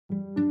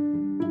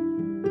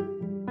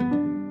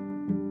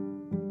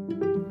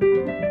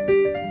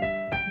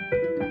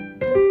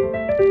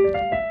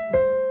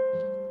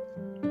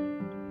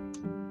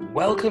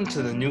Welcome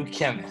to the new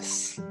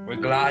Chemist. We're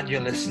glad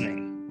you're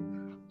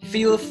listening.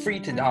 Feel free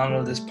to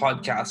download this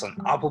podcast on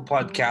Apple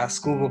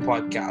Podcasts, Google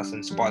Podcasts,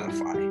 and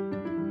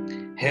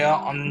Spotify. Here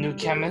on the new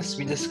Chemist,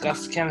 we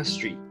discuss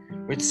chemistry,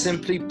 which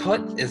simply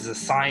put is the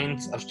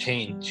science of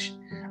change,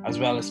 as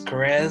well as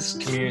careers,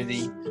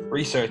 community,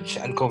 research,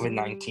 and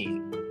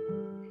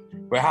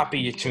COVID-19. We're happy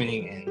you're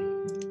tuning in.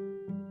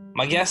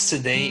 My guest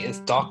today is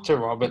Dr.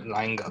 Robert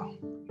Langer.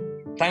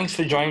 Thanks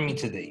for joining me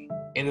today.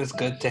 It is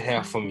good to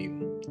hear from you.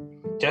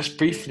 Just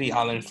briefly,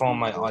 I'll inform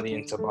my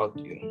audience about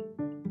you.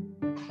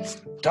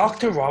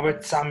 Dr.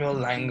 Robert Samuel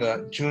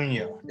Langer,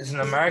 Jr. is an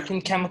American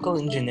chemical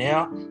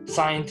engineer,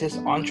 scientist,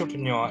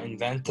 entrepreneur,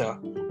 inventor,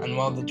 and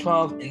one of the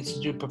 12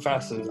 institute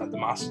professors at the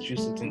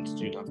Massachusetts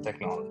Institute of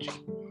Technology.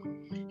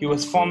 He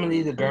was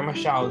formerly the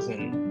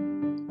Germershausen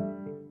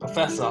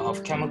Professor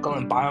of Chemical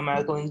and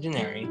Biomedical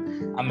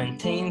Engineering and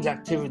maintains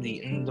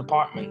activity in the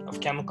Department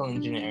of Chemical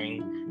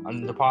Engineering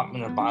and the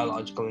Department of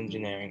Biological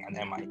Engineering at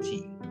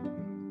MIT.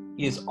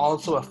 He is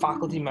also a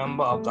faculty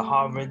member of the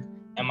Harvard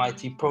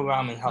MIT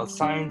Program in Health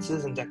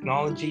Sciences and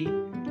Technology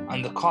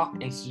and the Koch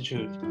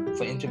Institute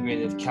for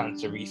Integrative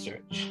Cancer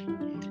Research.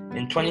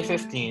 In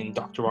 2015,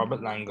 Dr.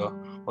 Robert Langer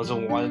was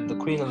awarded the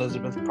Queen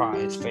Elizabeth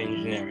Prize for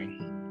Engineering.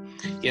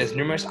 He has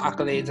numerous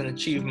accolades and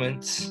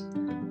achievements.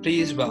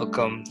 Please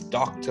welcome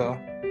Dr.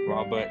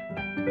 Robert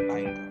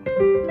Langer.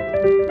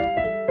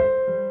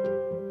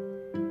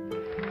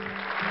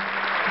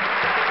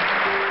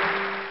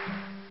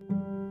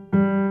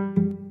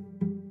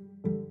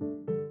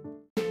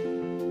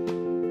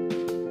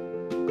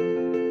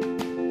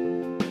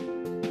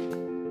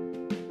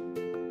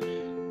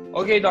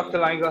 Okay, Dr.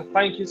 Langer,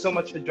 thank you so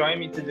much for joining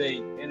me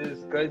today. It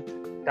is good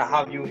to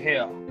have you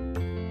here.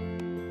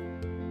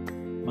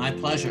 My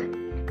pleasure.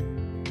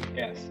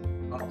 Yes.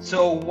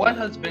 So what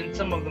has been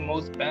some of the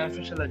most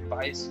beneficial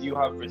advice you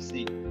have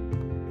received?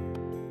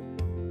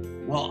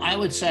 Well, I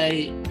would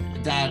say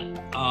that,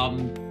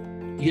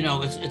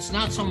 it's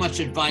not so much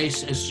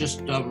advice as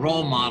just a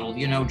role model.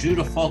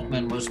 Judah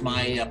Folkman was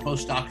my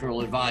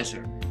postdoctoral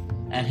advisor,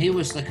 and he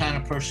was the kind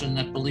of person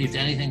that believed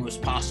anything was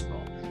possible.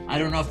 I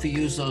don't know if he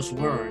used those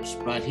words,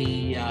 but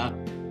he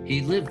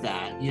lived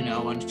that,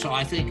 and so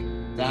I think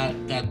that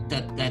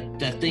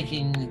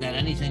thinking that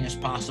anything is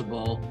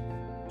possible,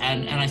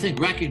 and I think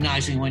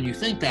recognizing when you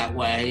think that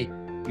way,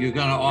 you're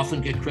going to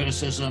often get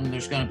criticism.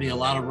 There's going to be a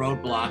lot of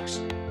roadblocks,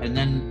 and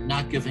then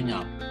not giving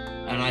up.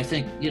 And I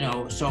think he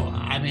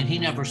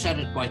never said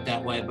it quite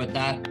that way, but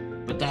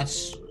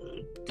that's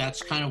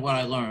kind of what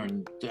I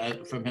learned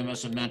from him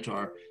as a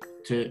mentor,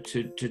 to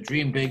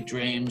dream big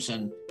dreams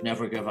and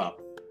never give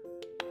up.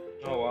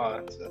 Oh wow,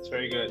 that's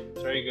very good.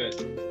 It's very good.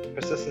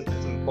 Persistence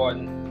is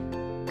important.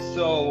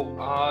 So,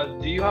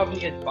 do you have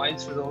any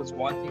advice for those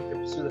wanting to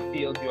pursue the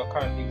field you are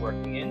currently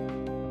working in?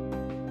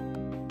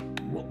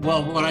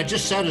 Well, what I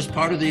just said is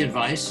part of the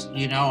advice.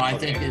 I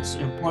think it's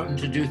important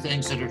to do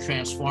things that are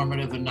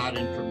transformative and not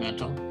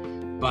incremental,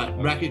 but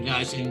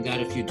recognizing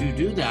that if you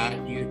do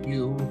that,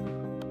 you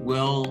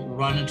will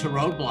run into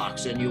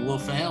roadblocks and you will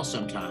fail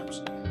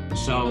sometimes.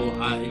 So,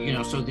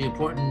 so the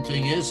important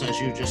thing is, as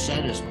you just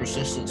said, is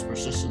persistence.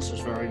 Persistence is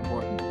very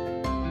important.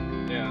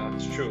 Yeah,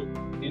 that's true.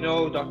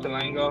 Dr.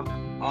 Langer,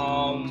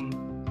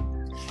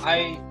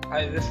 I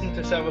listened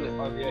to several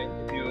of your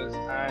interviews,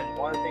 and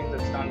one of the things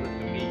that stands out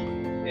to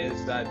me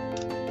is that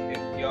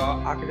your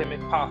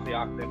academic path, your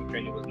academic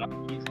journey was not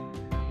easy.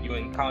 You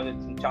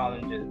encountered some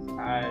challenges,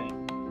 and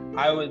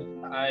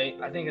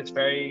I think it's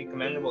very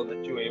commendable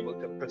that you were able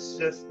to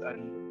persist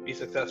and be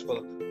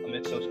successful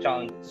amidst those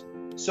challenges.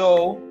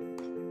 So,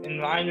 in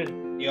line with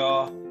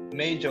your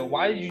major,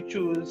 why did you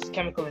choose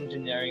chemical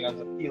engineering as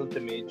a field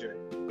to major?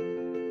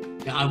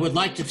 Yeah, I would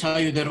like to tell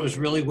you that it was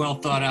really well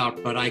thought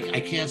out, but I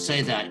can't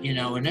say that.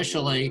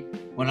 Initially,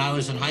 when I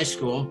was in high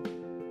school,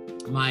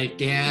 my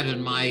dad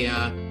and my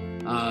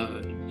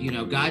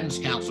guidance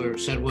counselor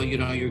said, well,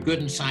 you're good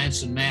in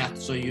science and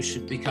math, so you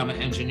should become an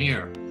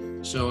engineer.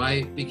 So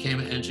I became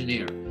an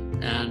engineer.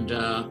 And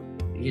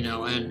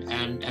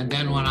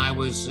then when I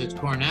was at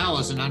Cornell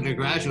as an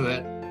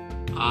undergraduate,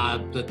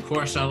 the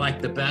course I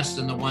liked the best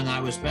and the one I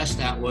was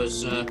best at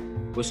was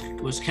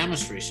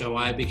chemistry. So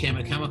I became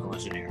a chemical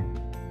engineer.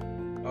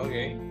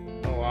 Okay.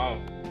 Oh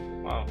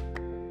wow.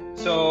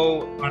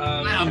 So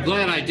I'm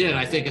glad I did.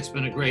 I think it's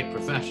been a great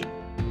profession.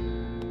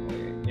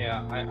 Okay.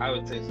 Yeah, I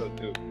would say so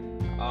too.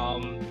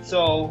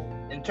 So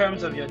in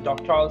terms of your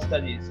doctoral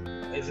studies,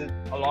 is it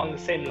along the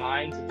same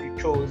lines that you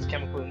chose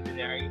chemical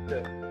engineering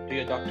to do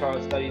your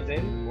doctoral studies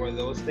in? Were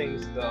those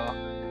things the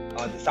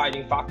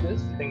deciding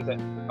factors, things that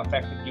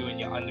affected you in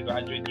your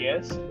undergraduate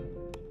years?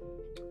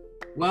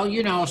 Well,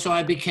 so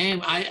I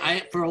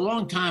for a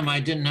long time, I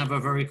didn't have a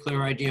very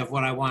clear idea of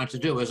what I wanted to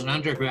do. As an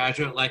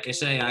undergraduate, like I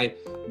say, I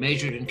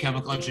majored in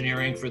chemical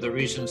engineering for the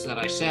reasons that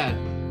I said.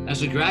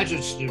 As a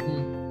graduate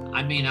student,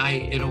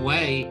 in a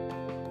way,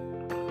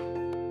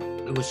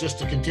 it was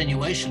just a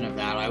continuation of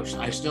that.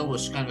 I still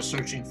was kind of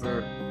searching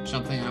for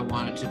something I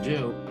wanted to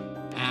do.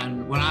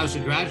 And when I was a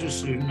graduate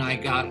student, I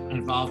got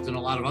involved in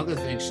a lot of other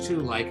things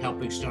too, like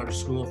helping start a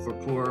school for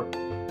poor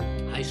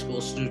high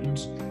school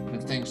students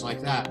and things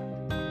like that,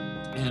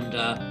 and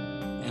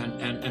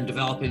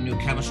developing new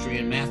chemistry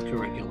and math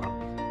curriculum.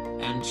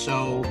 And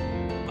so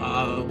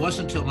it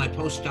wasn't until my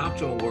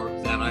postdoctoral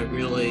work that I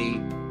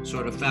really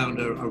sort of found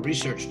a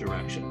research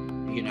direction,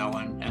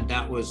 and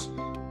that was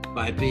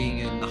by being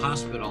in the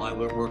hospital. I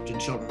worked in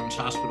Children's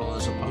Hospital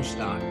as a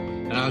postdoc,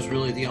 and I was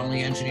really the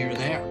only engineer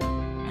there.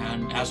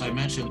 And as I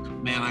mentioned, the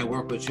man I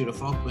worked with, Judah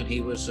Folkman,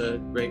 he was a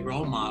great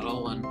role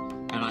model,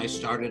 and I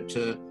started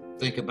to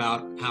think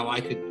about how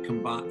I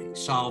could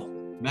solve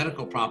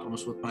medical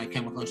problems with my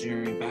chemical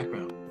engineering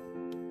background.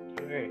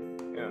 Great,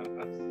 yeah,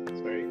 that's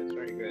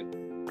very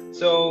good.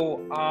 So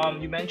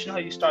you mentioned how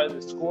you started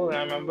the school, and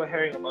I remember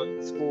hearing about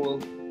the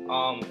school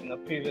in a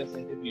previous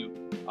interview.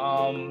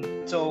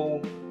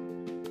 So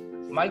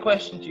my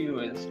question to you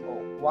is,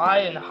 why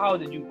and how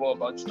did you go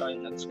about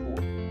starting that school?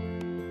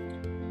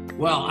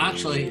 Well,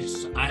 actually,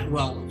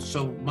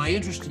 so my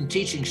interest in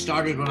teaching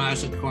started when I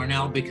was at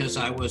Cornell because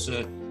I was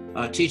a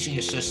teaching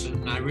assistant,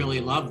 and I really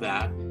loved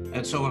that.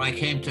 And so when I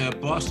came to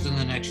Boston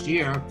the next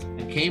year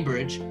and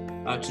Cambridge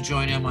to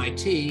join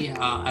MIT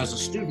as a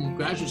student,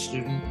 graduate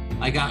student,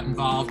 I got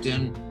involved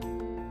in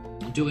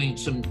doing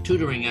some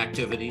tutoring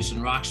activities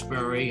in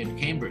Roxbury and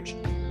Cambridge.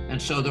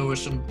 And so there were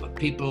some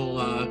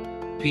people,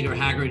 Peter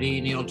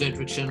Haggerty, Neil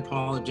Didrikson,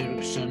 Paula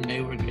Didrikson,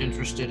 they were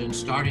interested in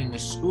starting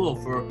this school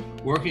for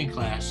working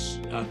class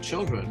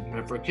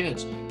children, for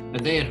kids. And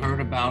they had heard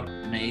about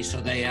me, so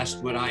they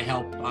asked would I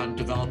help on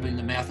developing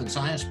the math and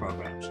science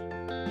programs.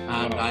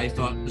 And I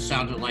thought it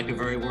sounded like a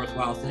very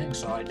worthwhile thing,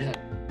 so I did.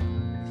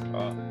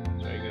 Oh,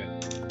 that's very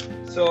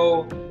good.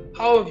 So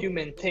how have you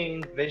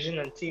maintained vision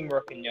and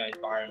teamwork in your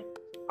environment?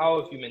 How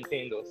have you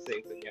maintained those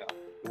things in your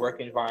work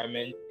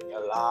environment, in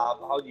your lab?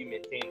 How do you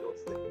maintain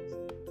those things?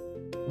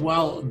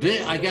 Well,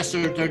 I guess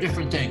there are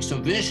different things. So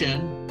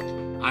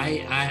vision,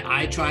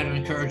 I try to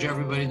encourage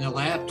everybody in the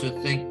lab to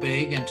think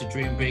big and to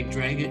dream big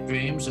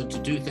dreams and to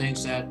do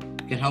things that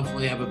can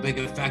hopefully have a big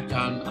effect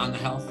on the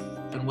health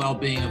and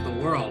well-being of the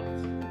world.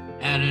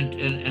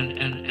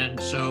 And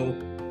so,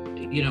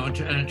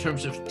 in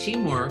terms of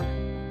teamwork,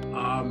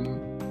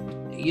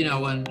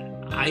 and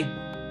I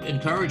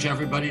encourage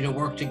everybody to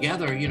work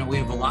together. We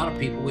have a lot of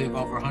people. We have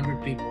over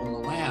 100 people in the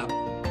lab.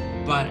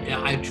 But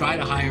I try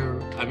to hire,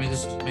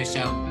 this may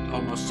sound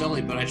almost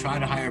silly, but I try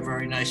to hire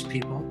very nice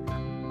people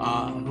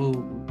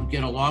who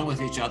get along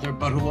with each other,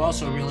 but who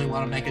also really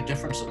want to make a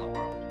difference in the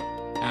world.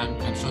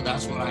 And so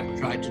that's what I've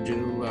tried to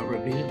do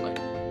repeatedly.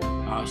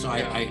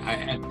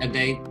 And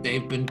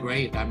they've been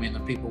great.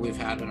 The people we've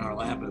had in our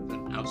lab have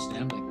been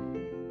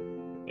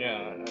outstanding.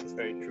 Yeah, that's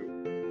very true.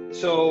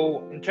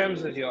 So in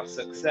terms of your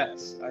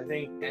success, I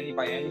think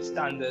by any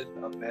standard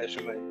of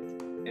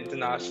measurement,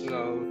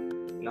 international,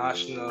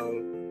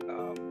 national,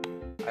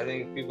 I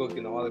think people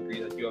can all agree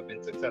that you have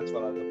been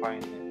successful as a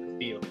pioneer in the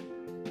field.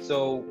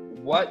 So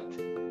what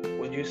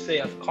would you say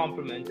has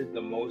complemented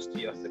the most to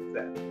your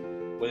success?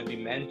 Would it be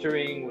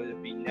mentoring? Would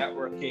it be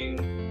networking?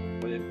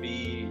 Would it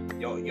be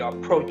your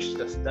approach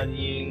to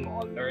studying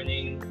or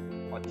learning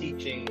or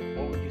teaching?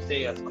 What would you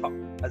say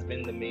has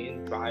been the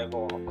main driver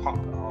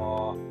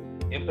or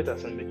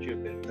impetus in which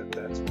you've been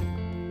successful?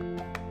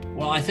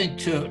 Well, I think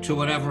to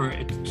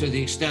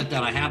the extent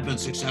that I have been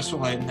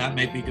successful, and that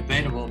may be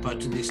debatable,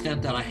 but to the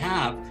extent that I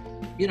have,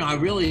 I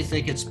really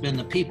think it's been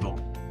the people.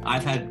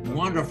 I've had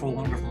wonderful,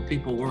 wonderful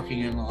people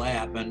working in the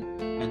lab,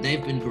 and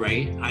they've been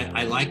great.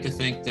 I like to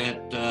think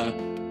that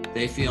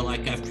they feel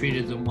like I've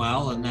treated them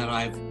well and that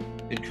I've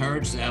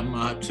encouraged them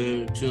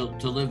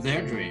to live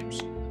their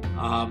dreams.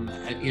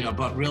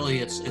 But really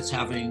it's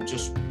having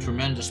just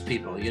tremendous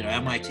people.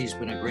 MIT's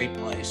been a great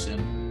place,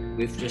 and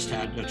we've just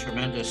had a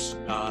tremendous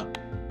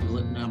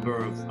number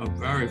of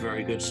very,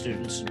 very good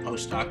students and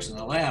postdocs in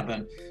the lab.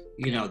 And,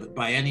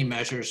 by any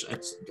measures,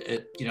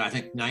 I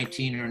think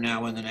 19 are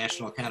now in the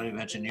National Academy of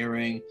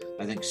Engineering,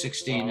 I think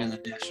 16 in the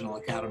National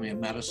Academy of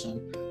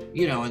Medicine,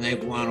 and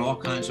they've won all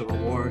kinds of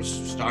awards,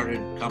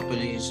 started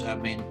companies.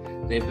 They've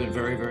been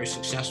very, very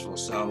successful.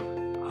 So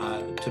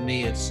to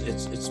me, it's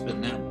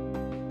been them.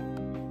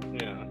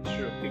 Yeah,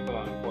 sure. People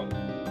are important,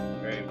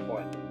 very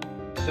important.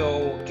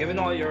 So given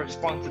all your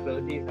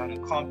responsibilities and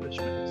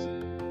accomplishments,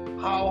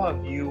 how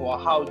do you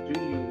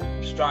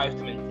strive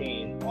to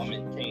maintain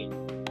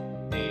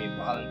a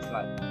balanced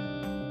life?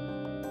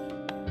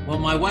 Well,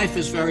 my wife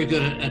is very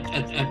good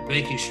at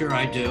making sure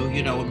I do.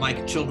 When my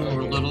children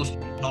were little, she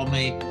told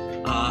me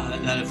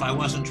that if I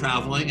wasn't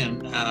traveling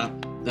and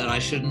that I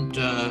shouldn't,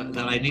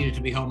 that I needed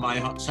to be home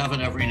by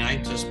 7 every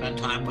night to spend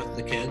time with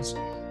the kids.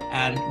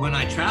 And when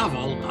I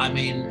traveled,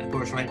 of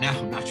course, right now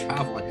I'm not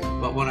traveling,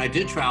 but when I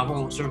did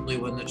travel, certainly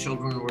when the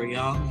children were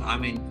young,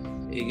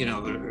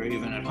 or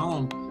even at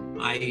home,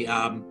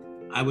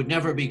 I would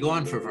never be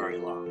gone for very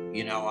long.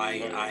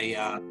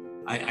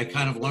 I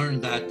kind of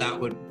learned that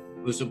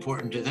was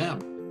important to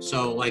them.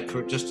 So like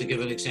just to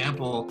give an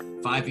example,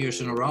 5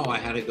 years in a row, I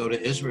had to go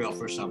to Israel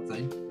for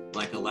something,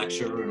 like a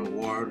lecture, an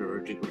award, or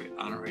a degree,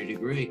 honorary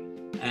degree.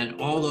 And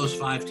all those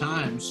 5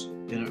 times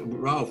in a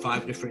row,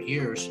 5 different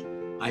years,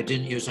 I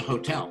didn't use a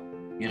hotel.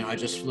 I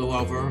just flew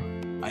over,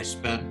 I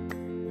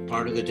spent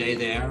part of the day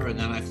there, and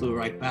then I flew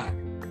right back.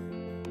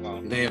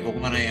 They have a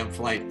 1 a.m.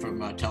 flight from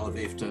Tel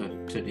Aviv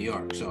to New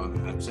York, so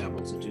I was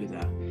able to do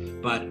that.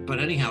 But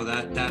anyhow,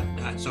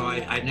 so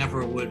I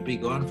never would be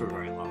gone for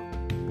very long.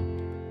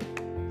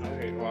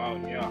 Okay, wow,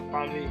 yeah,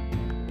 family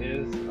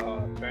is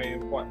a very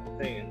important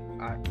thing.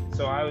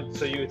 So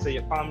you would say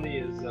your family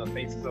is the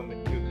basis on which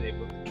you've been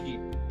able to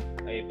keep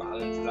a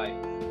balanced life.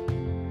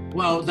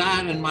 Well,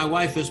 that, and my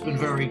wife has been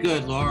very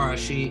good, Laura.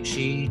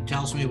 She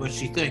tells me what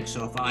she thinks.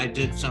 So if I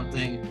did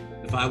something,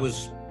 if I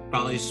was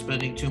probably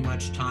spending too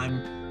much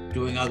time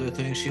doing other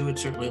things, she would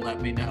certainly let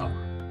me know.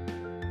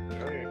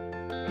 Okay,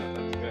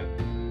 that's good.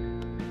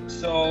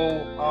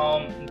 So,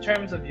 in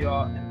terms of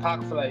your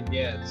impactful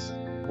ideas,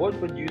 what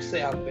would you say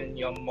have been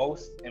your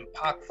most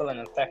impactful and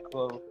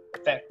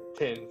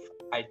effective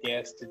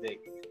ideas to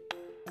date?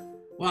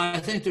 Well, I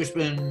think there's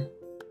been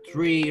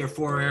 3 or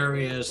 4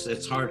 areas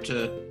it's hard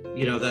to,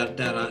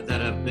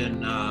 that have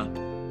been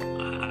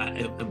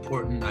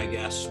important, I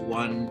guess.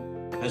 One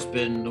has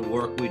been the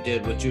work we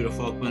did with Judah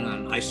Folkman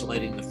on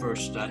isolating the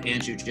first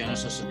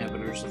angiogenesis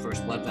inhibitors, the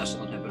first blood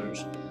vessel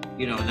inhibitors,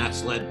 and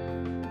that's led,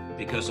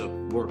 because of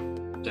work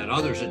that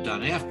others had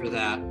done after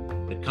that,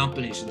 at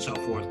companies and so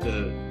forth,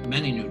 to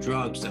many new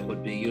drugs that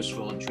would be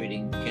useful in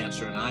treating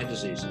cancer and eye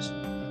diseases.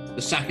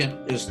 The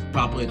second is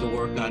probably the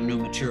work on new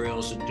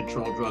materials and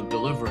controlled drug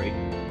delivery,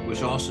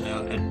 which also,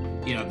 and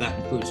that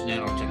includes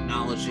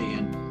nanotechnology,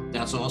 and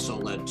that's also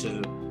led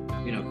to,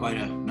 quite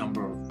a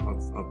number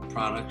of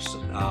products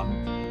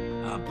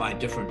by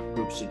different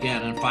groups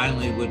again. And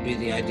finally would be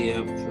the idea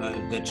of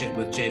with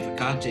Jay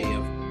Vacanti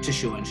of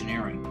tissue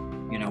engineering,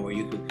 where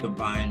you could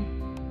combine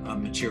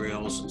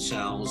materials and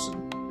cells and,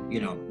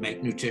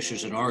 make new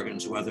tissues and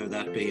organs, whether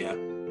that be a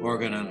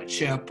organ on a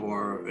chip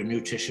or a new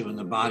tissue in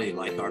the body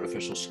like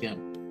artificial skin.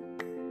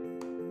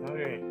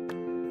 Okay.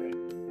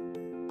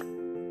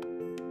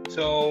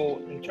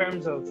 So in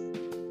terms of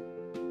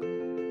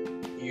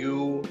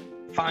you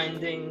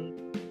finding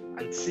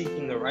and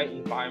seeking the right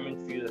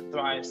environment for you to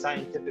thrive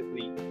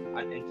scientifically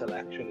and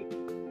intellectually,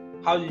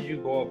 how did you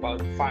go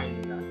about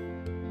finding that?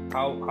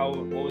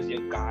 What was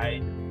your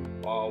guide,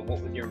 or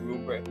what was your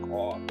rubric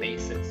or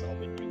basis on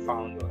which you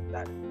found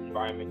that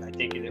environment? I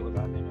take it was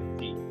at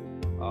MIT.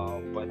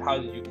 But how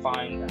did you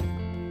find that?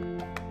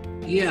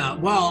 Yeah,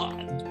 well,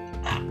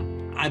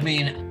 I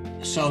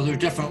mean, so there are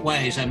different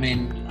ways. I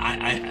mean,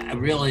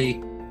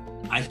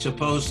 I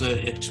suppose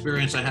the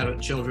experience I had at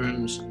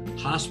Children's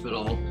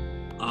Hospital,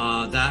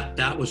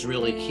 that was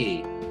really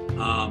key.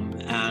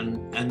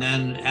 And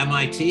then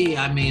MIT,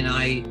 I mean,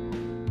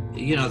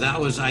 that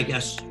was, I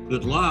guess,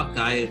 good luck.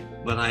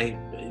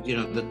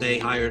 That they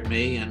hired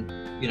me, and,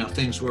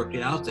 things worked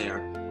out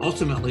there.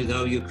 Ultimately,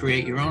 though, you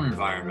create your own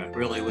environment.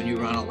 Really, when you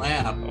run a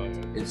lab,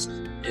 it's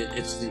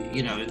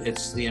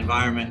the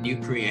environment you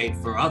create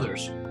for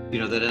others,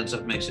 that ends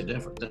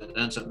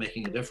up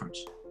making a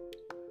difference.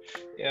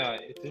 Yeah,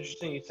 it's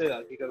interesting you say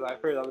that, because I've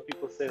heard other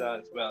people say that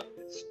as well.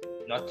 It's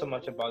not so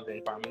much about the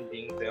environment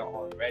being there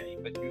already,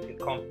 but you can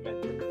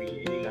complement with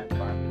creating that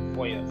environment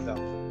for yourself.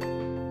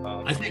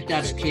 I think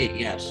that's key.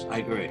 Yes, I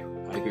agree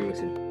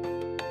with you.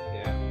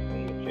 Yeah,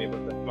 and you're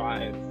able to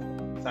thrive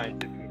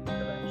scientifically.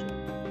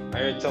 I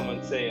heard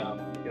someone say you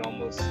can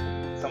almost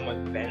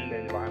somewhat bend the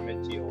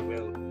environment to your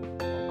will,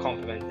 or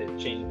complement it,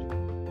 change it.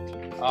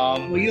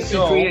 Well, you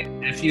can create,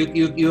 if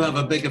you have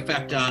a big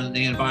effect on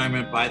the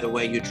environment by the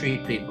way you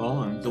treat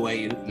people and the way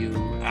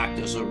you act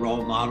as a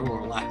role model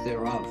or lack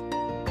thereof.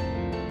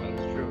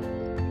 That's true.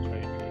 That's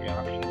very true. Your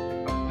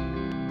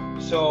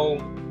actions. So,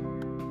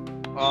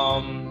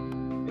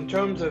 in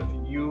terms of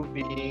you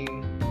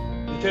maintaining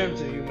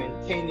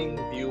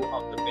the view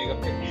of the bigger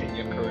picture in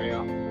your career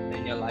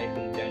and your life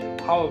in general,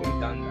 how have you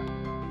done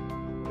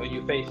that? When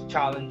you face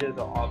challenges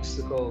or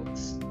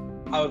obstacles,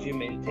 how have you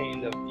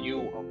maintained a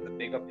view of the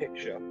bigger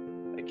picture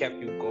that kept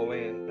you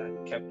going,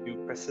 that kept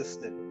you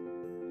persistent?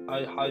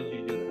 How did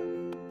you do that?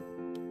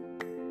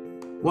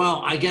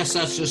 Well, I guess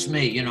that's just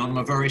me. I'm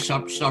a very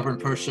stubborn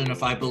person.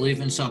 If I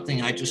believe in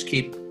something, I just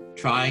keep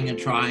trying and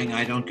trying.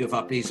 I don't give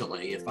up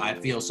easily. If I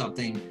feel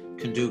something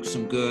can do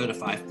some good,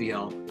 if I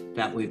feel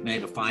that we've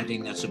made a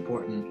finding that's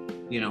important,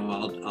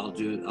 I'll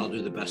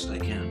do the best I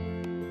can.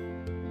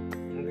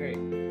 Okay,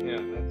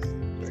 yeah, that's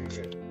very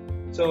good.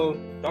 So,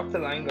 Dr.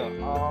 Langer,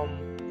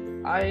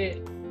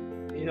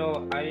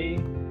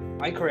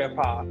 my career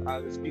path, I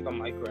will speak on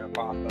my career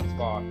path thus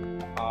far.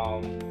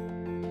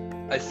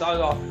 I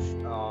started off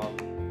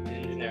in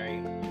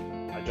engineering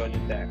at Georgia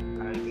Tech,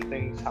 and some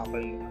things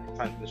happened.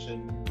 I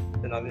transitioned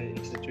to another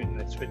institute,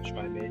 and I switched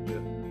my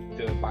major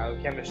to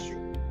biochemistry.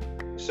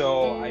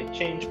 So I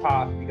changed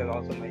path because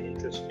also my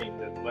interest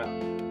changed as well.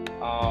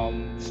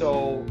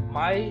 So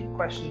my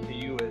question to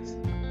you is,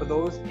 for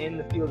those in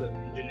the field of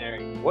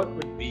engineering, what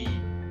would be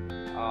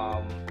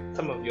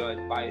some of your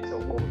advice, or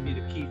what would be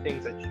the key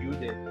things that you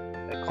did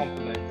that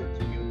complemented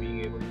to you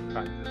being able to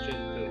transition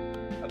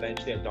to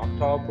eventually a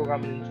doctoral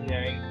program in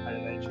engineering and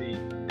eventually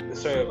to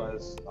serve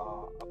as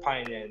a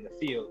pioneer in the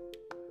field?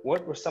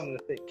 What were some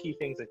of the key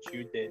things that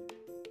you did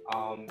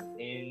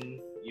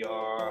in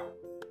your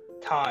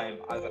time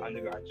as an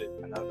undergraduate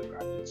and as a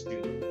graduate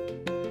student?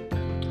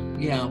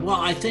 Yeah, well,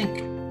 I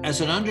think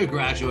as an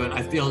undergraduate,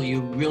 I feel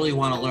you really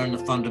want to learn the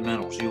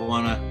fundamentals. You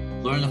want to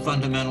learn the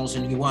fundamentals,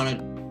 and you want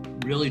to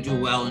really do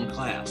well in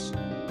class.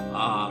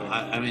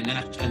 I mean,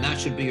 that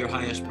should be your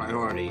highest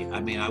priority. I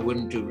mean, I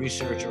wouldn't do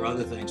research or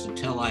other things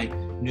until I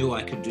knew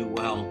I could do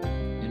well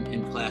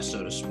in class,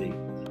 so to speak.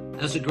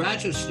 As a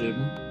graduate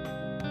student,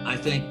 I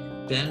think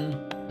then,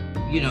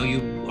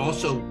 you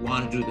also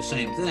want to do the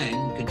same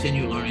thing,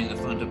 continue learning the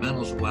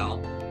fundamentals well,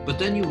 but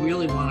then you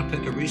really want to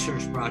pick a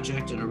research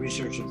project and a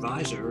research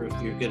advisor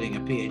if you're getting a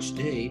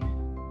PhD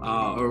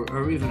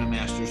or even a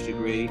master's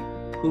degree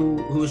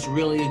who's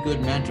really a good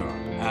mentor.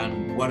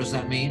 And what does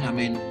that mean? I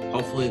mean,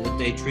 hopefully that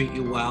they treat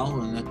you well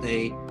and that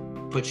they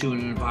put you in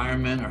an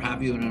environment or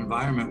have you in an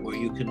environment where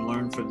you can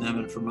learn from them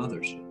and from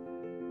others.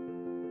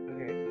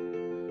 Okay,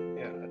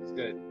 yeah, that's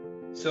good.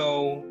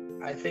 So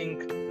I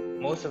think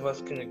most of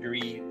us can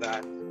agree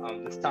that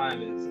this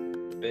time has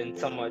been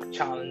somewhat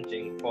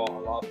challenging for a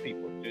lot of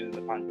people due to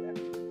the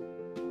pandemic.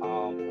 A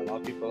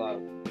lot of people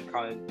have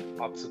encountered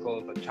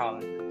obstacles and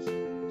challenges.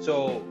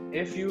 So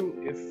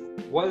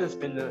what has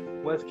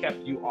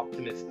kept you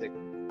optimistic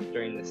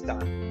during this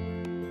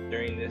time,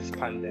 during this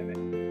pandemic?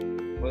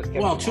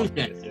 Well, two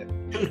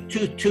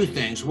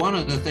things. One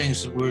of the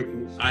things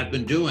I've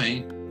been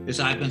doing is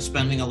I've been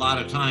spending a lot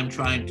of time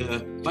trying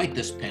to fight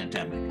this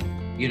pandemic.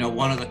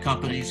 One of the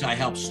companies I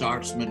helped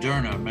start is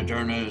Moderna.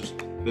 Moderna has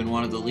been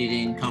one of the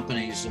leading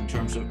companies in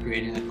terms of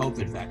creating the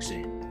COVID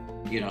vaccine.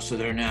 So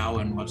they're now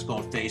in what's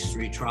called phase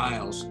 3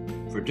 trials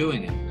for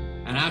doing it.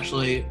 And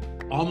actually,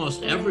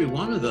 almost every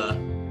one of the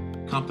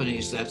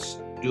companies that's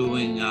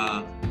doing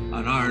an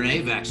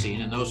RNA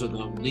vaccine, and those are the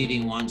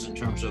leading ones in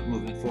terms of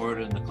moving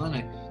forward in the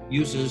clinic,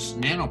 uses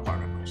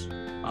nanoparticles,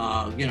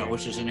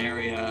 which is an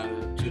area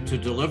to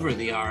deliver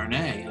the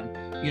RNA. And,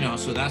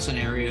 so that's an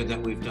area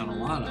that we've done a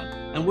lot on.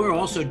 And we're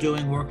also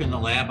doing work in the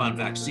lab on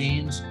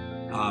vaccines,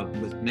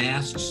 with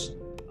masks,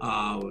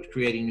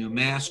 creating new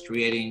masks,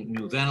 creating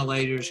new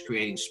ventilators,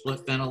 creating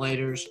split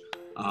ventilators,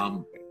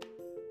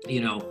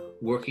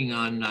 working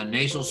on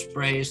nasal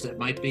sprays that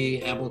might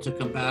be able to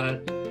combat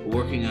it,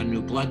 working on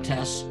new blood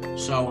tests.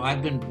 So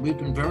we've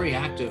been very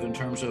active in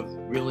terms of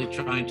really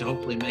trying to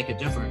hopefully make a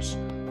difference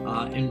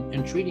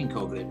in treating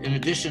COVID. In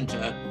addition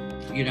to,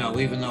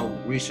 even though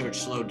research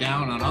slowed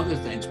down on other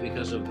things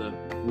because of the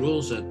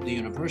rules at the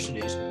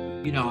universities,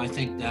 I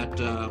think that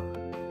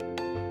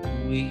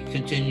we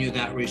continue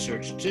that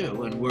research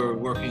too. And we're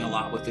working a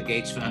lot with the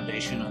Gates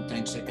Foundation on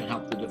things that can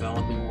help the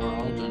developing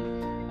world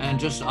and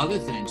just other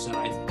things that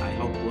I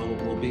hope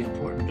will be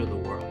important to the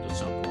world at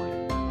some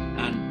point.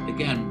 And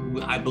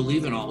again, I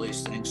believe in all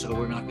these things, so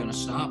we're not going to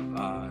stop,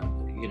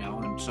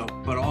 and so,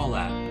 but all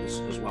that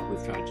is what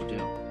we've tried to do.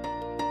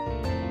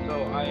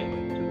 So I have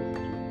two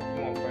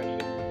more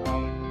questions.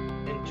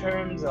 In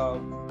terms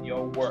of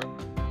your work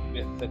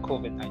with the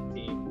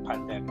COVID-19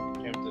 pandemic,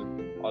 in terms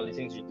of all these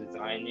things you're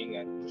designing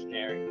and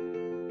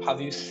engineering, have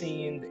you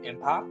seen the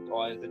impact,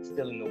 or is it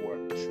still in the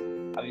works?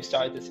 Have you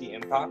started to see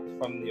impact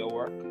from your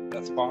work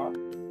thus far?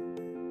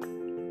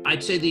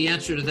 I'd say the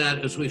answer to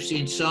that is we've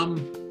seen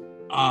some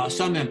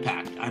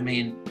impact. I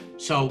mean,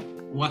 so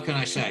what can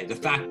I say? The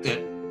fact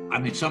that,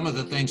 some of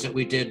the things that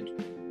we did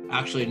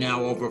actually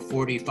now over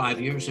 45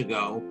 years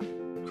ago,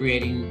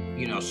 creating,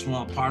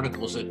 small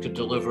particles that could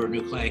deliver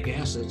nucleic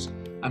acids.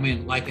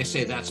 Like I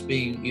say, that's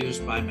being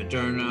used by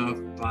Moderna,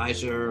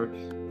 Pfizer,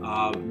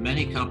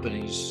 many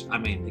companies.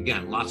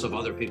 Again, lots of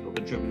other people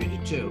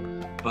contributed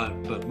too,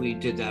 but we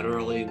did that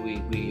early.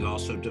 We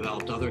also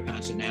developed other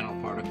kinds of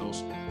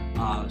nanoparticles.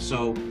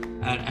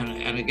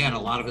 And again,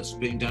 a lot of it's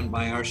being done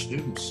by our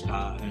students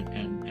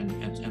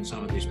in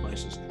some of these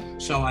places.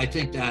 So I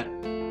think that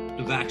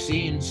the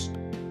vaccines,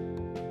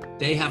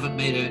 they haven't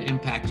made an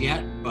impact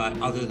yet,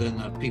 but other than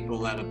the people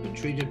that have been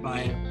treated by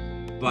it,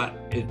 but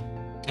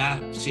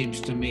that seems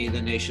to me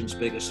the nation's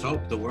biggest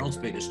hope, the world's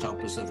biggest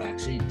hope, is the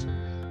vaccines.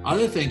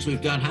 Other things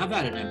we've done have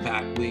had an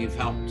impact. We've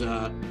helped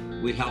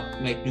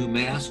make new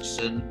masks,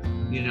 and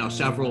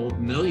several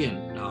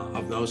million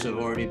of those have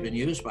already been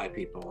used by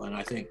people, and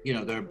I think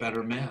they're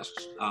better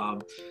masks.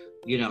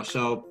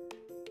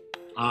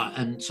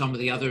 And some of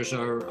the others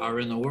are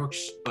in the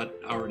works, but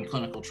are in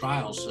clinical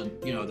trials, and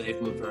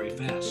they've moved very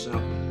fast.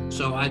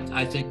 So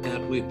I think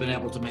that we've been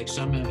able to make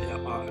some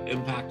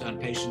impact on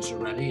patients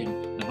already,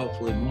 and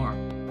hopefully more.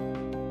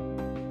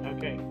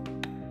 Okay.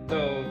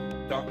 So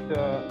Dr.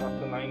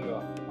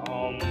 Langer,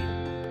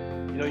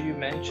 you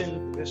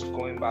mentioned, just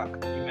going back,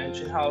 you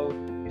mentioned how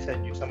you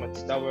said you're somewhat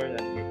stubborn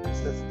and you're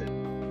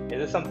persistent.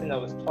 Is it something that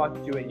was taught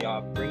you in your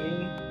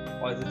upbringing,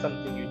 or is it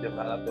something you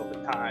developed over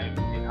time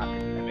in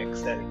academic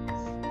settings?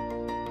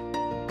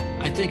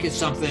 I think it's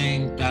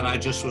something that I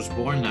just was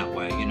born that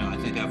way. I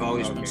think I've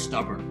always been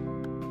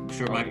stubborn.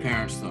 sure my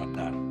parents thought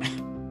that.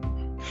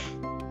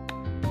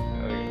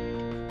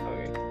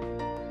 Okay.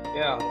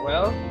 Yeah,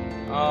 well,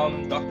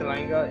 Dr.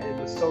 Langa,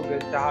 it was so good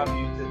to have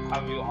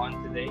you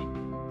on today.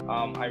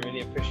 I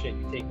really appreciate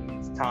you taking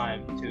this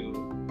time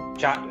to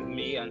chat with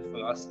me and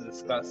for us to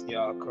discuss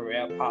your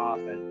career path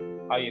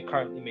and how you're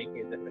currently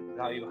making a difference,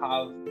 how you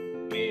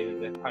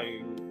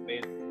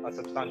made a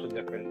substantial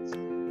difference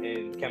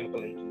in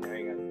chemical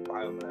engineering and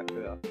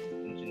biomolecular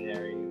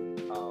engineering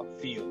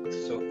fields.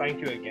 So thank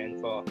you again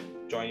for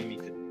joining me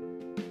today.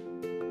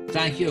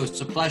 Thank you.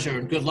 It's a pleasure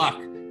and good luck.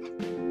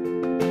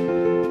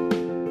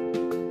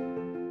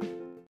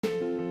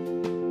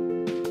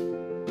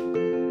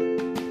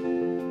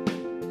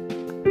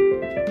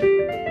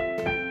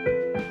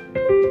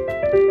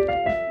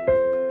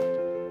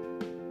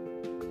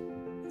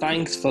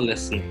 Thanks for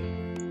listening.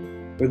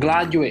 We're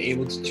glad you were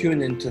able to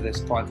tune into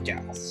this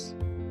podcast.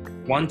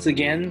 Once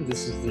again,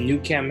 this is The New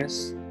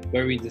Chemist,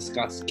 where we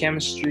discuss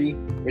chemistry,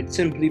 which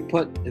simply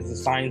put is the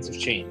science of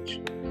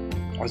change,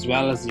 as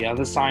well as the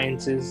other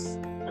sciences,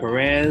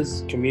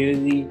 careers,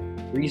 community,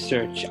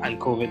 research, and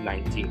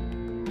COVID-19.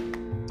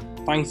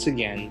 Thanks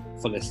again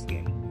for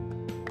listening.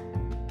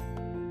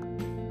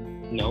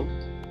 Note,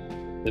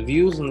 the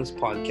views on this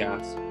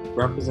podcast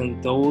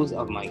represent those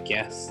of my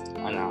guests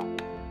and I.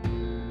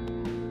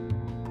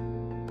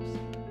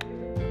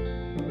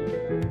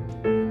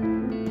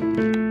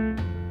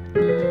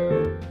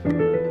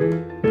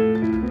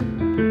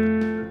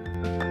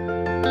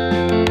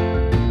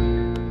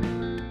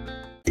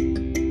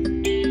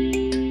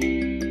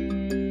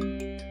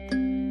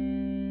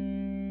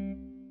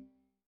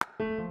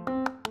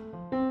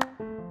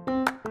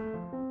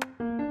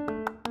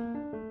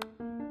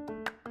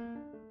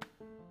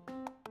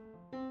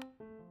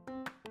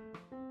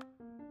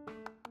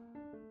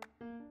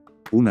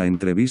 Una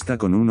entrevista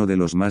con uno de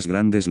los más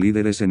grandes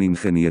líderes en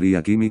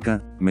ingeniería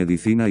química,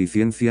 medicina y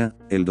ciencia,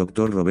 el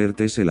Dr.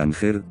 Robert S.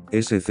 Langer,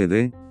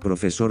 Sc.D.,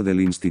 profesor del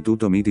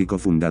Instituto Mítico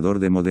fundador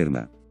de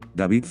Moderna.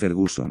 David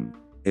Ferguson.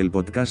 El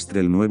podcast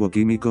del nuevo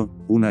químico,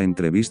 una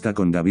entrevista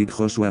con David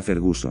Joshua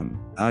Ferguson,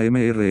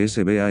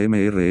 AMRSC,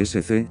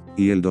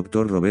 y el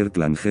Dr. Robert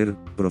Langer,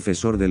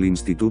 profesor del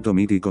Instituto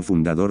Mítico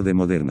fundador de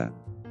Moderna.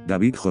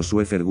 David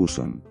Joshua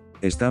Ferguson.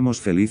 Estamos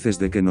felices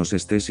de que nos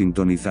esté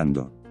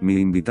sintonizando. Mi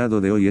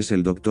invitado de hoy es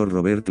el Dr.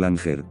 Robert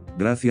Langer.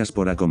 Gracias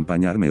por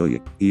acompañarme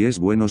hoy. Y es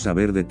bueno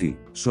saber de ti.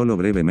 Solo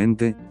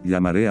brevemente,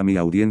 llamaré a mi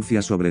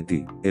audiencia sobre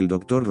ti. El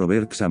Dr.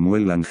 Robert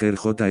Samuel Langer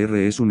Jr.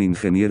 es un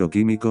ingeniero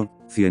químico,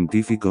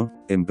 científico,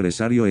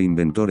 empresario e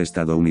inventor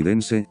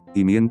estadounidense,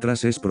 y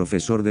mientras es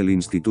profesor del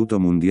Instituto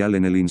Mundial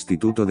en el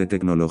Instituto de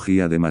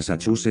Tecnología de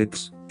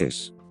Massachusetts,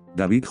 es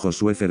David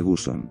Joshua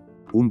Ferguson.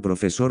 Un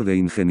profesor de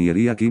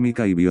Ingeniería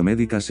Química y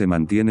Biomédica se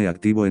mantiene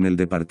activo en el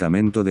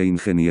Departamento de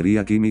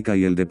Ingeniería Química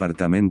y el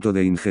Departamento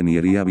de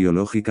Ingeniería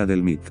Biológica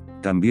del MIT.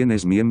 También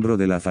es miembro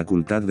de la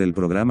facultad del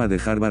programa de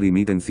Harvard y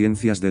MIT en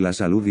Ciencias de la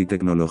Salud y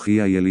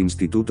Tecnología y el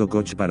Instituto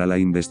Koch para la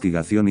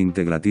Investigación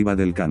Integrativa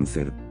del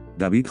Cáncer.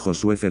 David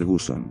Joshua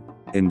Ferguson.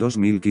 En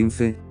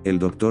 2015, el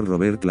Dr.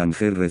 Robert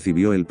Langer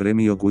recibió el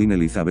Premio Queen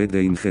Elizabeth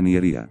de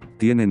Ingeniería.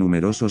 Tiene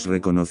numerosos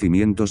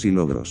reconocimientos y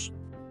logros.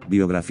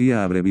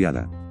 Biografía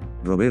abreviada.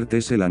 Robert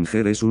S.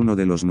 Langer es uno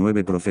de los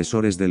 9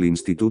 profesores del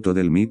Instituto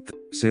del MIT.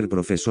 Ser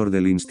profesor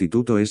del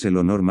instituto es el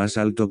honor más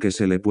alto que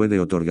se le puede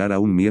otorgar a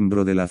un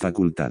miembro de la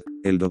facultad.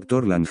 El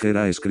Dr. Langer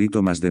ha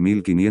escrito más de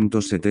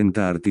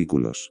 1570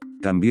 artículos.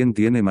 También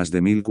tiene más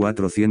de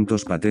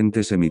 1400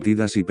 patentes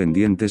emitidas y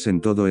pendientes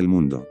en todo el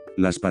mundo.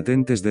 Las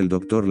patentes del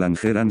Dr.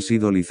 Langer han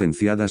sido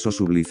licenciadas o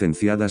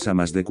sublicenciadas a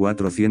más de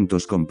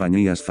 400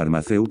 compañías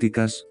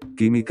farmacéuticas,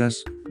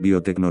 químicas,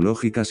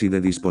 biotecnológicas y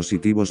de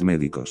dispositivos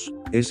médicos.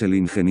 Es el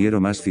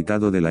ingeniero más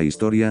citado de la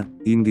historia,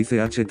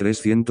 índice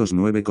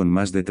H309 con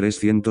más de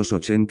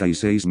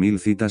 386.000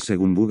 citas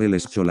según Google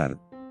Scholar.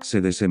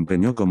 Se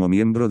desempeñó como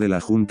miembro de la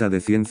Junta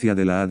de Ciencia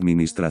de la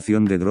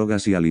Administración de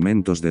Drogas y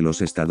Alimentos de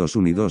los Estados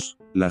Unidos,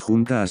 la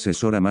junta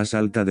asesora más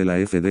alta de la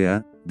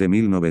FDA, de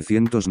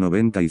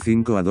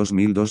 1995 a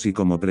 2002 y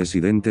como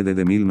presidente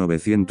de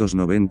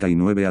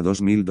 1999 a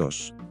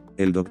 2002.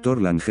 El Dr.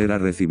 Langer ha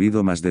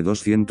recibido más de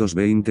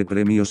 220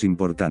 premios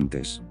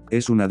importantes.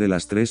 Es una de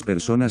las 3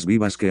 personas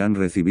vivas que han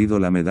recibido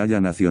la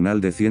Medalla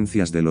Nacional de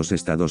Ciencias de los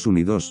Estados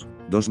Unidos,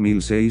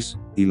 2006,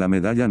 y la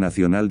Medalla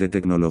Nacional de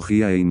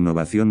Tecnología e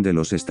Innovación de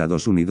los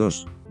Estados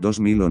Unidos,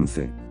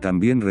 2011.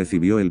 También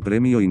recibió el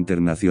Premio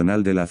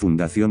Internacional de la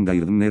Fundación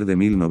Gairdner de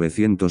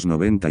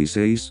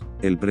 1996,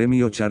 el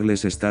Premio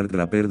Charles Star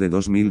Draper de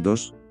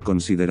 2002,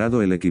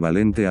 considerado el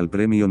equivalente al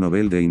Premio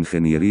Nobel de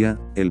Ingeniería,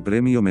 el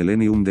Premio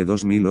Millennium de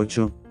 2008,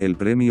 el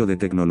premio de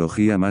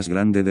tecnología más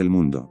grande del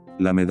mundo,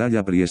 la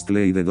Medalla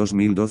Priestley de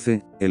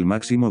 2012, el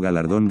máximo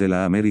galardón de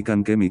la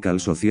American Chemical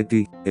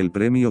Society, el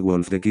Premio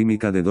Wolf de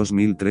Química de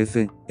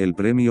 2013, el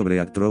Premio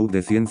Breakthrough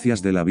de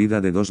Ciencias de la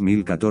Vida de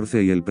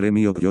 2014 y el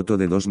Premio Kyoto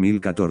de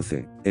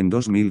 2014. En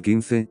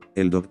 2015,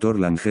 el Dr.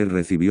 Langer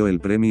recibió el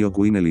Premio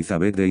Queen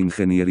Elizabeth de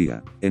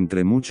Ingeniería.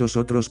 Entre muchos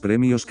otros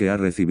premios que ha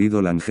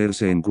recibido Langer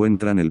se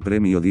encuentran el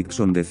Premio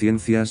Dixon de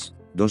Ciencias,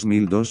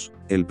 2002,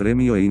 el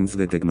Premio EINF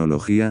de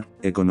Tecnología,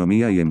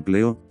 Economía y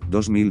Empleo,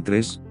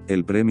 2003,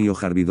 el Premio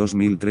Harvey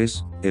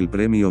 2003, el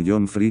Premio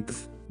John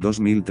Fritz,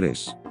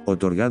 2003.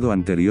 Otorgado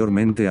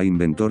anteriormente a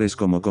inventores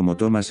como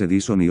Thomas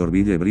Edison y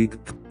Orville Bright,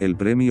 el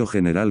Premio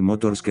General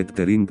Motors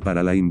Kettering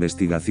para la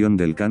investigación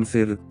del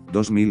cáncer,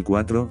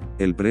 2004,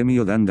 el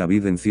Premio Dan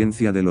David en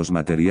Ciencia de los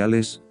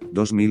Materiales,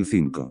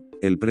 2005,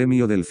 el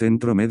Premio del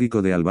Centro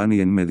Médico de Albany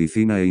en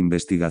Medicina e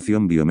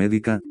Investigación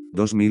Biomédica,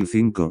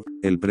 2005,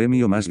 el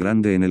premio más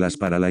grande en el AS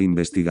para la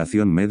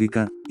investigación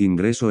médica,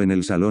 ingreso en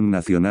el Salón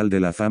Nacional de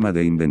la Fama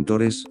de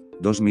Inventores,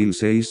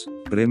 2006,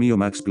 Premio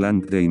Max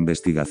Planck de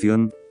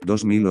Investigación,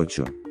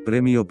 2008,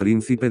 Premio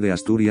Príncipe de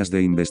Asturias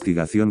de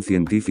Investigación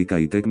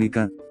Científica y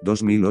Técnica,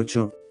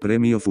 2008,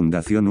 Premio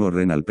Fundación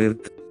Warren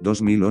Alpert,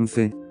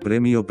 2011,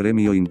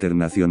 Premio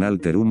Internacional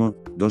Terumo,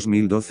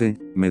 2012,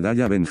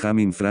 Medalla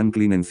Benjamin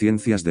Franklin en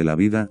Ciencias de la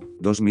Vida,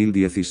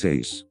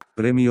 2016,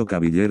 Premio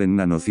Caviller en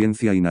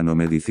Nanociencia y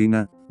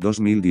Nanomedicina,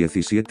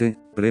 2017,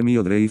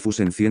 Premio Dreyfus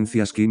en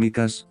Ciencias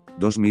Químicas,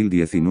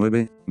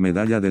 2019,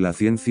 Medalla de la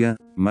Ciencia,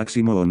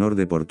 Máximo Honor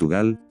de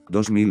Portugal,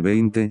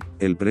 2020,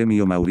 el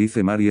Premio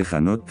Maurice Marie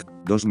Janot,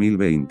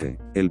 2020,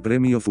 el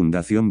Premio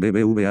Fundación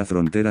BBVA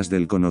Fronteras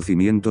del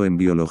Conocimiento en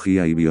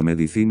Biología y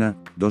Biomedicina,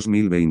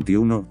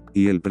 2021,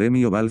 y el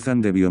Premio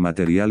Balzan de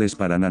Biomateriales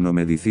para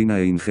Nanomedicina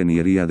e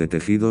Ingeniería de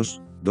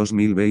Tejidos,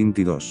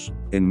 2022.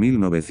 En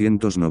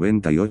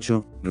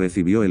 1998,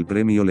 recibió el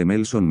Premio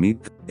Lemelson-Mead,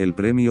 el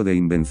premio de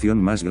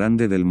invención más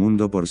grande del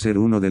mundo por ser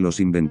uno de los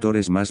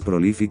inventores más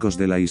prolíficos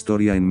de la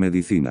historia en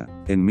medicina.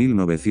 En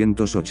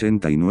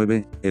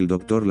 1989, el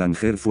Dr.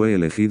 Langer fue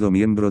elegido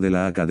miembro de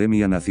la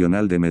Academia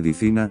Nacional de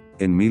Medicina,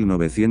 en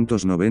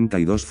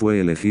 1992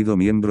 fue elegido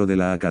miembro de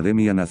la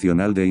Academia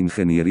Nacional de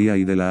Ingeniería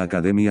y de la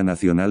Academia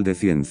Nacional de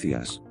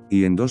Ciencias,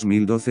 y en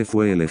 2012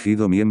 fue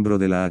elegido miembro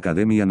de la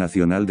Academia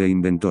Nacional de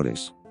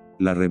Inventores.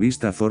 La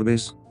revista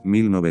Forbes,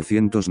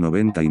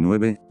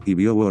 1999, y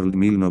BioWorld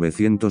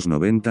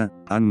 1990,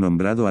 han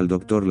nombrado al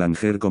Dr.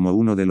 Langer como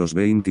uno de los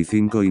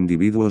 25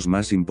 individuos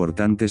más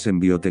importantes en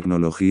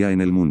biotecnología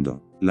en el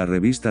mundo. La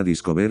revista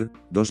Discover,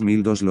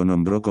 2002 lo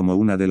nombró como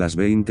una de las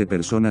 20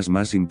 personas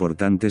más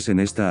importantes en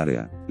esta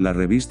área. La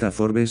revista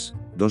Forbes,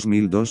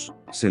 2002,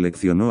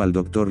 seleccionó al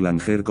Dr.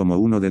 Langer como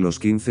uno de los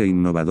 15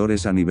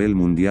 innovadores a nivel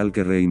mundial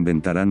que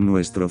reinventarán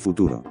nuestro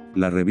futuro.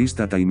 La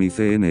revista Time y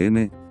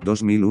CNN,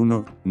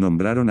 2001,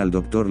 nombraron al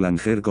Dr.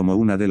 Langer como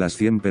una de las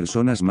 100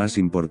 personas más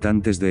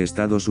importantes de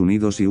Estados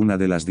Unidos y una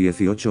de las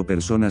 18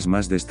 personas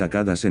más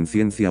destacadas en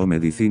ciencia o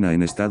medicina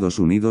en Estados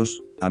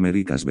Unidos,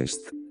 America's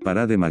Best.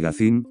 Parade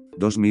Magazine,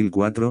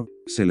 2004,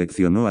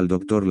 seleccionó al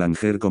Dr.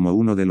 Langer como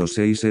uno de los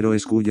 6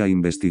 héroes cuya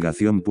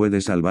investigación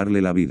puede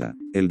salvarle la vida.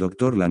 El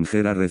Dr.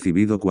 Langer ha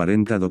recibido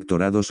 40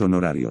 doctorados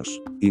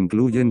honorarios.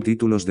 Incluyen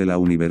títulos de la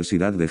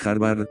Universidad de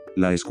Harvard,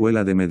 la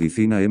Escuela de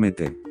Medicina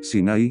MT,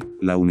 Sinai,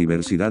 la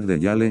Universidad de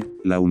Yale,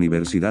 la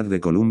Universidad de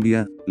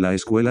Columbia, la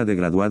Escuela de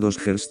Graduados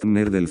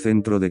Gerstner del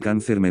Centro de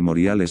Cáncer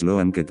Memorial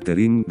Sloan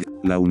Kettering,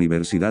 la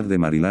Universidad de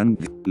Maryland,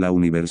 la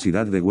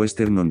Universidad de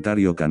Western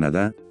Ontario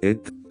Canadá,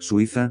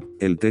 Suiza,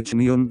 el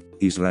Technion,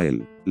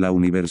 Israel, la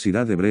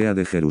Universidad Hebrea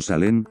de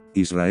Jerusalén,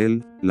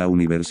 Israel, la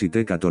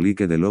Université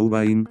Catholique de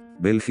Louvain,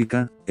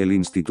 Bélgica, el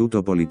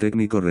Instituto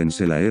Politécnico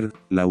Rensselaer,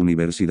 la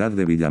Universidad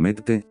de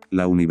Willamette,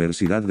 la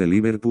Universidad de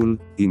Liverpool,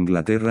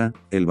 Inglaterra,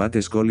 el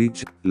Bates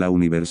College, la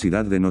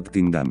Universidad de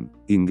Nottingham,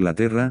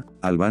 Inglaterra,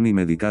 Albany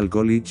Medical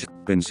College,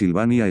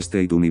 Pennsylvania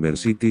State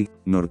University,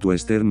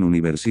 Northwestern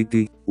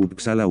University,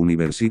 Uppsala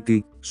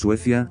University,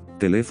 Suecia,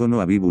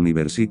 Teléfono Aviv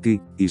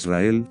University,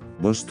 Israel,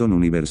 Boston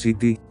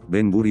University,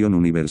 Ben Gurion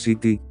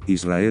University,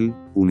 Israel,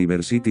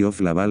 University of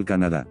Laval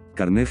Canadá,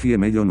 Carnegie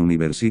Mellon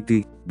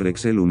University,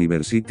 Drexel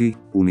University,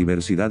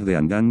 Universidad de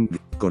Andang,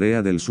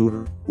 Corea del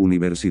Sur,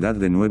 Universidad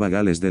de Nueva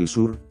Gales del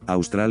Sur,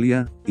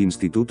 Australia,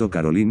 Instituto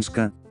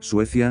Karolinska,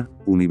 Suecia,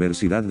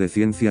 Universidad de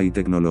Ciencia y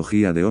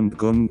Tecnología de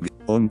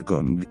Hong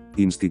Kong,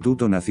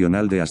 Instituto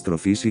Nacional de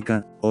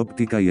Astrofísica,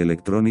 Óptica y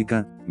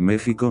Electrónica,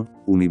 México,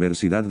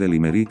 Universidad de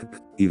Limerick,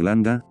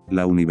 Irlanda,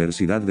 la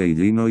Universidad de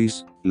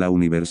Illinois, la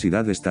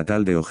Universidad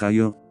Estatal de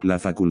Ohio, la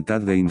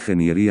Facultad de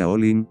Ingeniería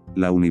Olin,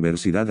 la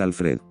Universidad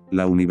Alfred,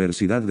 la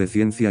Universidad de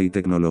Ciencia y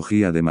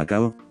Tecnología de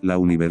Macao, la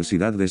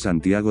Universidad de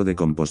Santiago de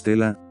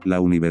Compostela, la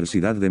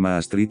Universidad de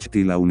Maastricht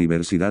y la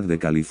Universidad de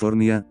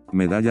California,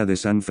 Medalla de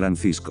San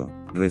Francisco.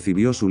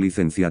 Recibió su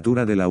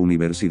licenciatura de la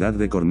Universidad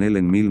de Cornell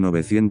en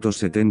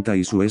 1970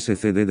 y su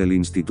Sc.D. del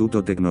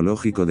Instituto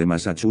Tecnológico de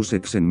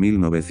Massachusetts en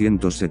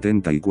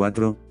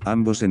 1974,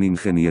 ambos en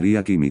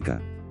Ingeniería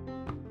Química.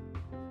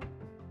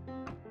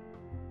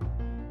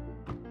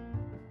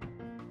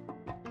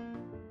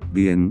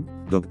 Bien,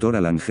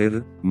 doctora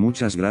Langer,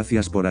 muchas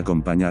gracias por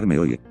acompañarme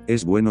hoy.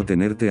 Es bueno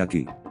tenerte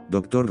aquí.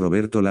 Doctor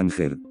Roberto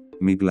Langer.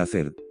 Mi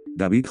placer.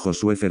 David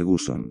Josué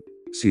Ferguson.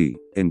 Sí,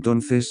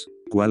 entonces,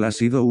 ¿cuál ha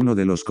sido uno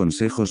de los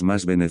consejos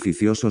más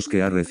beneficiosos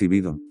que ha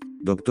recibido?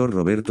 Doctor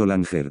Roberto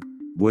Langer.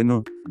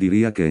 Bueno,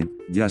 diría que,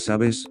 ya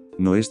sabes,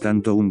 no es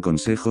tanto un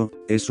consejo,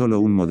 es solo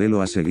un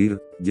modelo a seguir,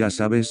 ya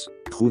sabes.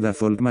 Judah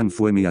Folkman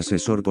fue mi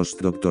asesor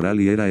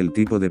postdoctoral y era el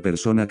tipo de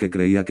persona que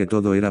creía que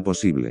todo era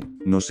posible.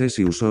 No sé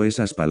si usó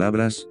esas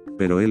palabras,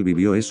 pero él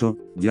vivió eso,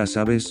 ya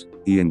sabes,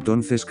 y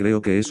entonces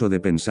creo que eso de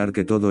pensar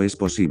que todo es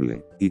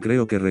posible, y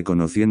creo que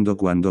reconociendo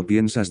cuando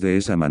piensas de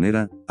esa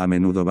manera, a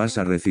menudo vas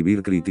a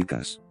recibir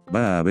críticas.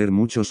 Va a haber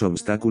muchos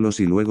obstáculos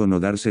y luego no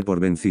darse por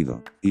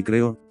vencido. Y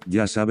creo,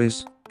 ya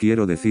sabes,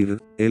 quiero decir,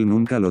 él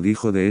nunca lo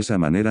dijo de esa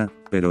manera,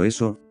 pero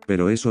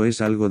eso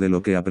es algo de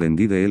lo que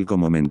aprendí de él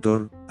como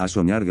mentor, a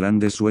soñar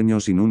grandes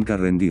sueños y nunca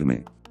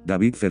rendirme.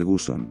 David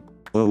Ferguson.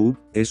 Oh,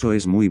 eso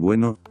es muy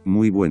bueno,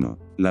 muy bueno.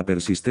 La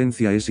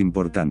persistencia es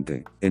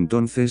importante.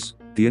 Entonces,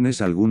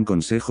 ¿tienes algún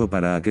consejo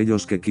para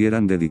aquellos que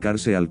quieran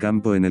dedicarse al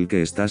campo en el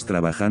que estás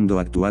trabajando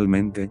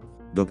actualmente?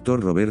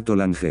 Dr. Roberto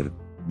Langer.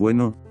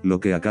 Bueno, lo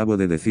que acabo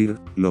de decir,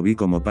 lo vi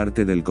como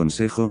parte del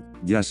consejo,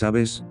 ya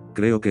sabes,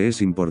 creo que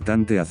es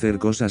importante hacer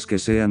cosas que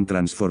sean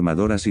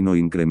transformadoras y no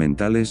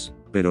incrementales,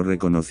 pero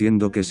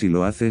reconociendo que si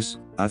lo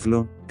haces,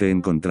 hazlo, te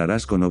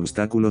encontrarás con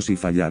obstáculos y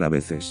fallar a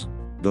veces.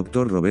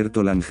 Dr.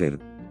 Roberto Langer.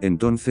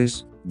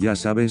 Entonces, ya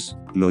sabes,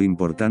 lo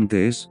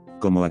importante es,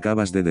 como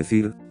acabas de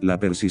decir, la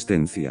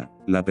persistencia.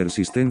 La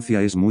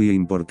persistencia es muy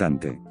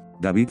importante.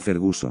 David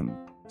Ferguson.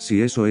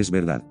 Si eso es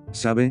verdad,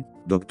 ¿sabe,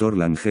 Dr.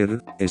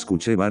 Langer?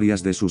 Escuché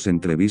varias de sus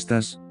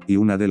entrevistas, y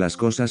una de las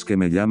cosas que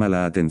me llama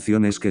la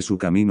atención es que su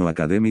camino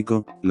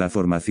académico, la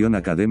formación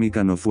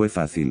académica no fue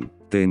fácil.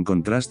 Te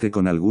encontraste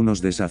con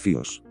algunos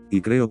desafíos,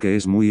 y creo que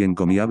es muy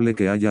encomiable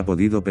que haya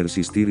podido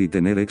persistir y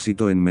tener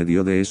éxito en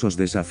medio de esos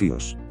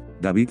desafíos.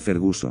 David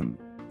Ferguson.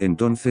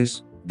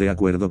 Entonces, de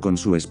acuerdo con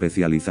su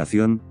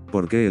especialización,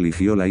 ¿por qué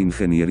eligió la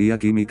ingeniería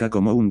química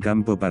como un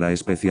campo para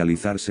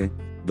especializarse?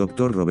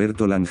 Dr.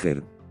 Roberto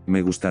Langer.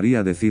 Me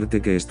gustaría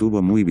decirte que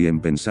estuvo muy bien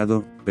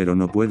pensado, pero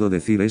no puedo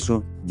decir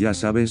eso, ya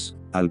sabes,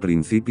 al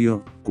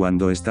principio,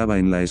 cuando estaba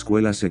en la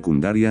escuela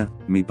secundaria,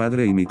 mi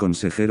padre y mi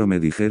consejero me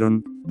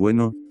dijeron,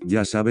 bueno,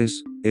 ya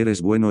sabes,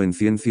 eres bueno en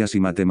ciencias y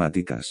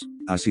matemáticas,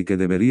 así que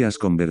deberías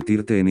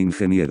convertirte en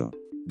ingeniero.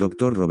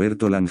 Dr.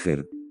 Roberto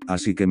Langer.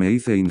 Así que me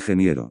hice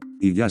ingeniero,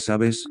 y ya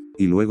sabes,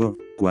 y luego,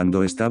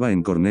 cuando estaba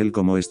en Cornell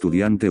como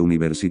estudiante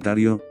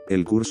universitario,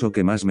 el curso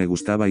que más me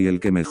gustaba y el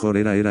que mejor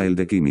era el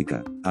de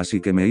química, así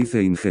que me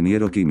hice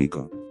ingeniero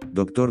químico.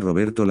 Dr.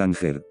 Roberto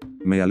Langer.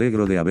 Me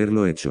alegro de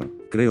haberlo hecho,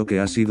 creo que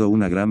ha sido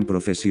una gran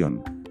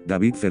profesión.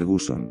 David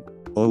Ferguson.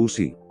 Oh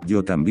sí,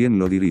 yo también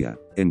lo diría.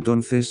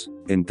 Entonces,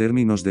 en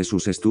términos de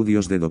sus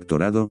estudios de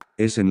doctorado,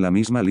 ¿es en la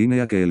misma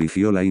línea que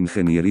eligió la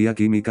ingeniería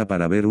química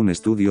para ver un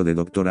estudio de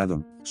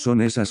doctorado?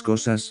 ¿Son esas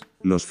cosas,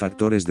 los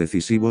factores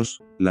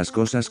decisivos, las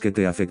cosas que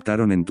te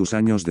afectaron en tus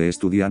años de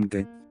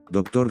estudiante?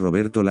 Dr.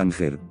 Roberto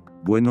Langer.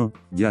 Bueno,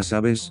 ya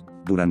sabes,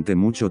 durante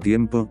mucho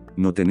tiempo,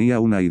 no tenía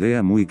una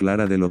idea muy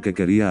clara de lo que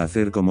quería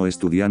hacer como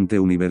estudiante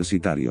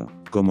universitario.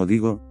 Como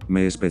digo,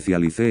 me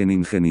especialicé en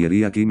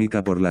ingeniería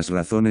química por las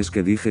razones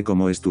que dije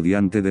como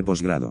estudiante de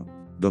posgrado.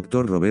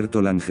 Dr.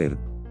 Roberto Langer.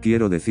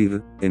 Quiero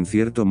decir, en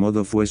cierto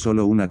modo fue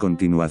solo una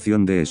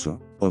continuación de eso.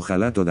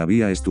 Ojalá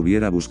todavía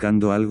estuviera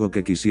buscando algo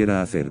que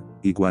quisiera hacer,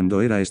 y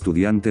cuando era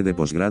estudiante de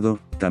posgrado,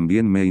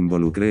 también me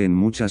involucré en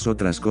muchas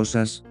otras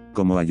cosas,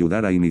 como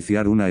ayudar a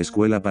iniciar una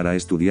escuela para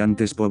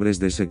estudiantes pobres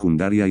de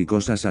secundaria y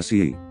cosas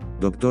así.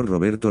 Dr.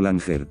 Roberto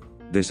Langer.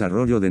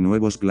 Desarrollo de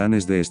nuevos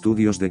planes de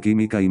estudios de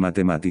química y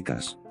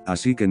matemáticas.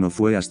 Así que no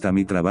fue hasta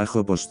mi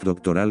trabajo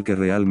postdoctoral que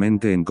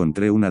realmente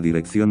encontré una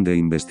dirección de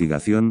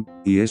investigación,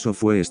 y eso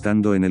fue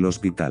estando en el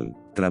hospital.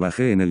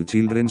 Trabajé en el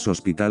Children's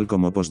Hospital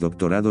como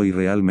postdoctorado y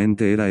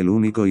realmente era el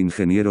único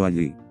ingeniero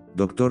allí.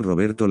 Dr.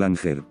 Roberto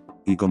Langer.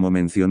 Y como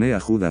mencioné a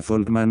Judah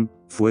Folkman,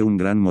 fue un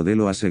gran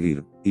modelo a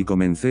seguir, y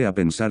comencé a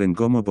pensar en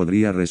cómo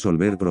podría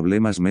resolver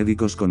problemas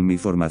médicos con mi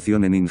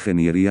formación en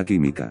ingeniería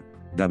química.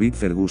 David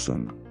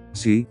Ferguson.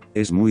 Sí,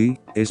 es muy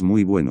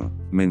bueno.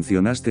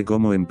 Mencionaste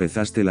cómo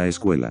empezaste la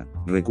escuela.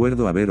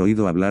 Recuerdo haber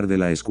oído hablar de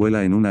la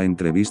escuela en una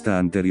entrevista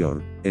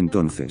anterior.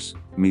 Entonces,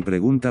 mi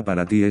pregunta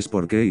para ti es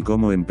 ¿por qué y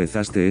cómo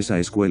empezaste esa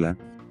escuela?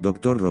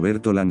 Dr.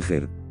 Roberto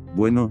Langer.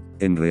 Bueno,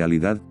 en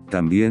realidad,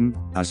 también,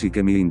 así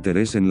que mi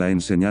interés en la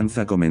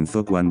enseñanza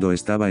comenzó cuando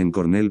estaba en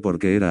Cornell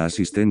porque era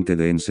asistente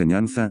de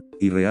enseñanza,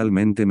 y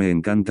realmente me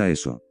encanta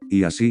eso.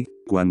 Y así,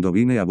 cuando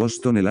vine a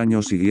Boston el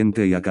año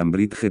siguiente y a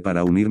Cambridge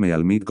para unirme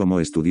al MIT como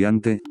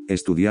estudiante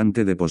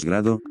de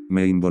posgrado,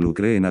 me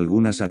involucré en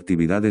algunas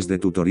actividades de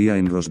tutoría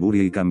en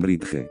Rosebury y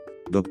Cambridge.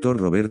 Dr.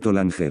 Roberto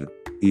Langer.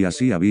 Y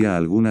así había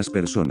algunas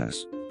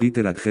personas,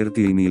 Peter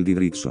Aggerty y Neil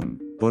Didrikson,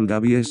 Paul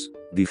Davies,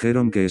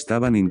 dijeron que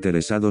estaban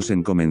interesados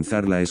en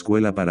comenzar la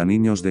escuela para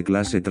niños de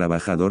clase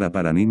trabajadora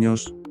para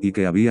niños, y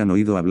que habían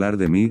oído hablar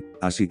de mí,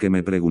 así que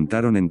me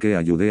preguntaron en qué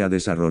ayudé a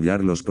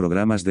desarrollar los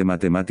programas de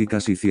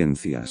matemáticas y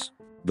ciencias.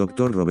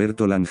 Dr.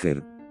 Roberto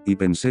Langer. Y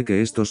pensé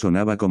que esto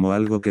sonaba como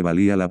algo que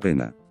valía la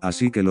pena,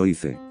 así que lo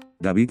hice.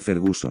 David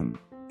Ferguson.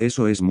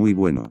 Eso es muy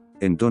bueno.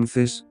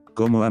 Entonces,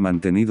 ¿Cómo ha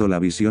mantenido la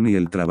visión y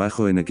el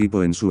trabajo en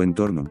equipo en su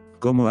entorno?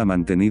 ¿Cómo ha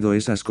mantenido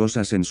esas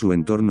cosas en su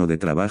entorno de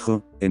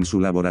trabajo, en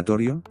su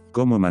laboratorio?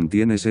 ¿Cómo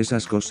mantienes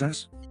esas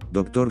cosas?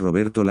 Dr.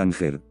 Roberto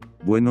Langer.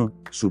 Bueno,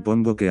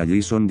 supongo que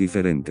allí son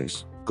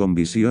diferentes. Con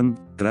visión,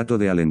 trato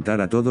de alentar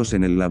a todos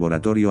en el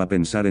laboratorio a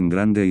pensar en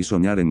grande y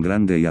soñar en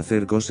grande y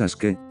hacer cosas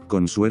que,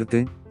 con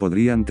suerte,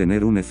 podrían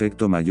tener un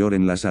efecto mayor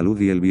en la salud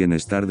y el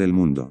bienestar del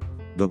mundo.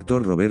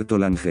 Dr. Roberto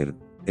Langer.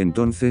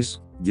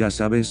 Entonces, ya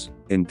sabes,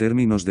 en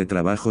términos de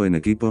trabajo en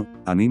equipo,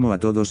 animo a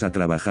todos a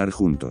trabajar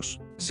juntos.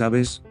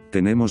 ¿Sabes?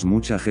 Tenemos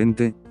mucha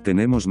gente,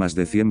 tenemos más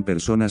de 100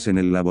 personas en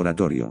el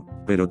laboratorio,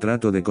 pero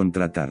trato de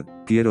contratar.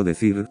 Quiero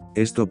decir,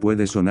 esto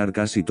puede sonar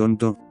casi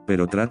tonto,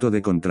 pero trato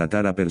de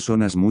contratar a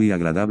personas muy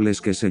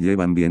agradables que se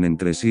llevan bien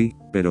entre sí,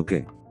 pero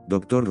 ¿qué?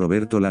 Dr.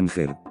 Roberto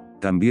Langer.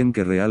 También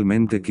que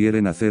realmente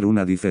quieren hacer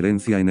una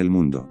diferencia en el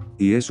mundo.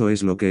 Y eso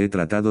es lo que he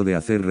tratado de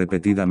hacer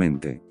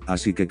repetidamente.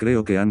 Así que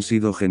creo que han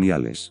sido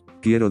geniales.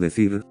 Quiero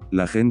decir,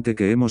 la gente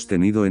que hemos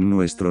tenido en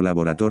nuestro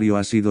laboratorio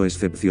ha sido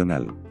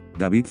excepcional.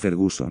 David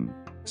Ferguson.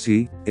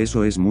 Sí,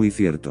 eso es muy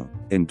cierto.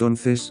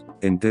 Entonces,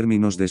 en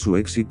términos de su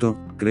éxito,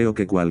 creo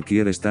que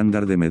cualquier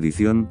estándar de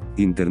medición,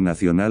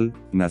 internacional,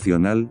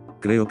 nacional,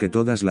 creo que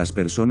todas las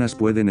personas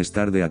pueden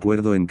estar de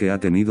acuerdo en que ha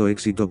tenido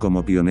éxito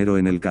como pionero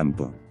en el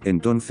campo.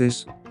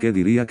 Entonces, ¿qué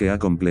diría que ha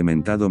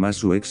complementado más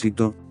su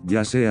éxito,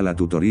 ya sea la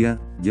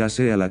tutoría, ya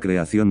sea la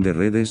creación de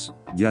redes,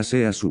 ya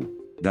sea su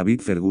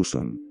David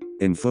Ferguson?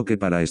 Enfoque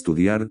para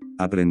estudiar,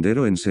 aprender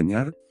o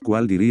enseñar?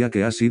 ¿Cuál diría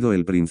que ha sido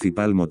el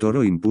principal motor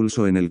o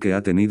impulso en el que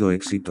ha tenido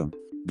éxito?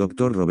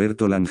 Dr.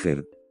 Roberto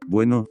Langer.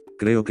 Bueno,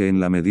 creo que en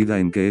la medida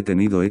en que he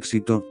tenido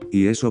éxito,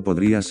 y eso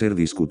podría ser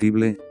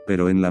discutible,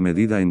 pero en la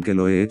medida en que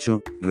lo he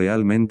hecho,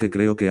 realmente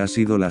creo que ha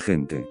sido la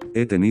gente.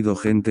 He tenido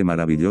gente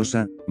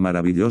maravillosa,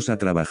 maravillosa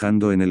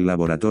trabajando en el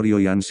laboratorio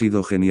y han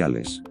sido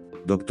geniales.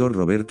 Dr.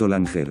 Roberto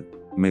Langer.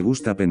 Me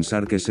gusta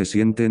pensar que se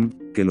sienten,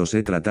 que los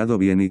he tratado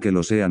bien y que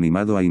los he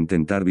animado a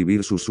intentar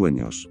vivir sus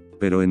sueños.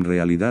 Pero en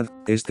realidad,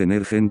 es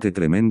tener gente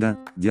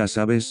tremenda, ya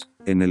sabes,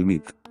 en el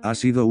MIT. Ha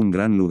sido un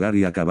gran lugar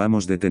y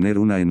acabamos de tener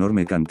una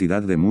enorme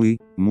cantidad de muy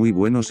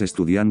buenos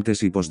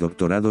estudiantes y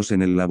postdoctorados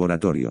en el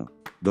laboratorio.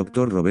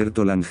 Dr.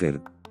 Roberto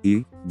Langer.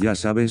 Y, ya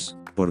sabes,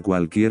 por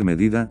cualquier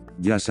medida,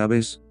 ya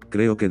sabes,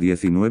 creo que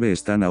 19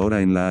 están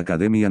ahora en la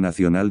Academia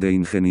Nacional de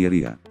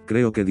Ingeniería.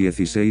 Creo que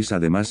 16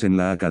 además en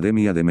la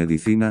Academia de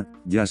Medicina,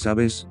 ya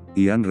sabes,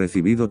 y han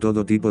recibido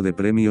todo tipo de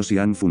premios y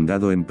han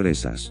fundado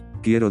empresas.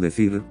 Quiero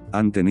decir,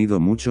 han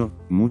tenido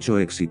mucho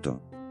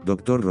éxito.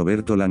 Dr.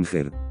 Roberto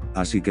Langer.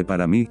 Así que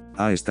para mí,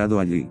 ha estado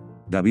allí.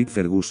 David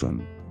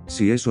Ferguson.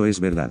 Si eso es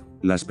verdad,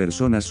 las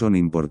personas son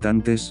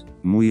importantes,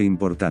 muy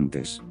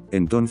importantes.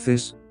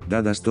 Entonces,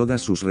 dadas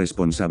todas sus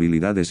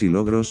responsabilidades y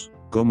logros,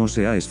 ¿cómo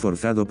se ha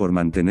esforzado por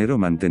mantener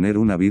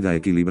una vida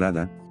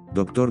equilibrada?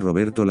 Dr.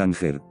 Roberto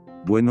Langer.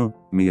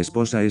 Bueno, mi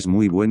esposa es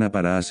muy buena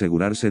para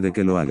asegurarse de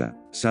que lo haga.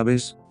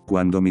 ¿Sabes?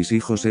 Cuando mis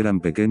hijos eran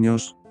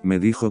pequeños, me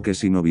dijo que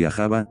si no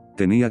viajaba,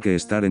 tenía que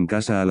estar en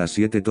casa a las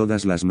 7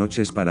 todas las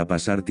noches para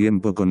pasar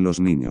tiempo con los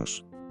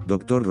niños.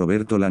 Dr.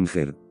 Roberto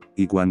Langer.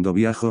 Y cuando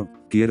viajo,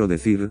 quiero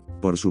decir,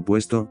 por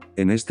supuesto,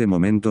 en este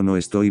momento no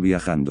estoy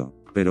viajando.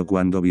 Pero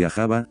cuando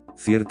viajaba,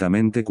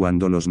 ciertamente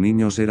cuando los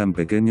niños eran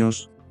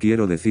pequeños,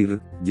 quiero decir,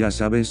 ya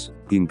sabes,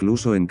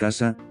 incluso en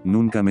casa,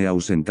 nunca me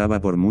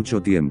ausentaba por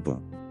mucho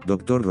tiempo.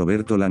 Dr.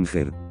 Roberto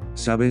Langer.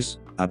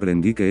 ¿Sabes?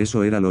 Aprendí que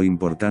eso era lo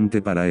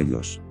importante para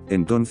ellos.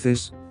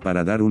 Entonces,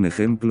 para dar un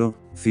ejemplo,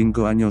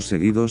 5 años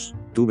seguidos,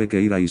 tuve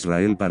que ir a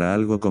Israel para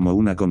algo como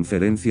una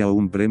conferencia o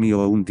un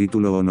premio o un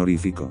título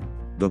honorífico.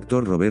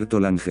 Dr. Roberto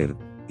Langer.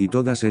 Y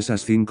todas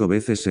esas 5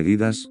 veces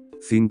seguidas,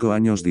 5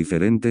 años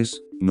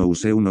diferentes, no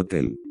usé un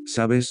hotel.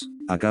 ¿Sabes?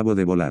 Acabo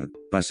de volar.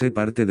 Pasé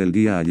parte del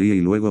día allí y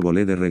luego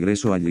volé de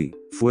regreso allí.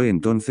 Fue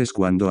entonces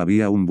cuando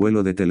había un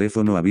vuelo de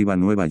teléfono a Viva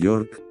Nueva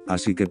York,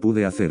 así que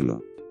pude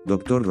hacerlo.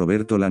 Dr.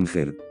 Roberto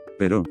Langer.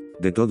 Pero,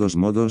 de todos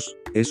modos,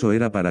 eso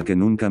era para que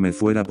nunca me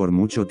fuera por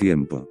mucho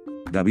tiempo.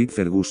 David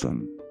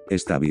Ferguson.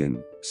 Está bien.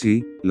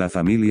 Sí, la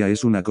familia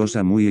es una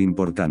cosa muy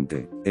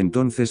importante.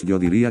 Entonces yo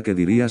diría que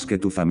dirías que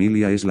tu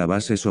familia es la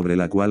base sobre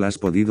la cual has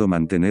podido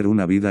mantener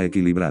una vida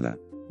equilibrada.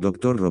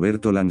 Dr.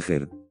 Roberto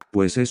Langer.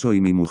 Pues eso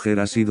y mi mujer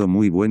ha sido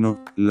muy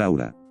bueno,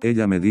 Laura.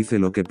 Ella me dice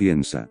lo que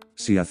piensa.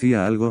 Si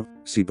hacía algo,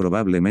 si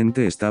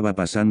probablemente estaba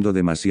pasando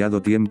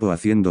demasiado tiempo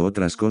haciendo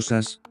otras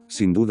cosas,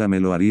 sin duda me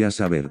lo haría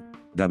saber.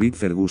 David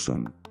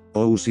Ferguson.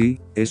 Oh sí,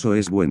 eso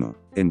es bueno.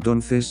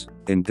 Entonces,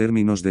 en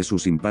términos de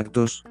sus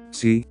impactos,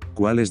 sí,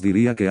 ¿cuáles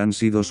diría que han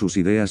sido sus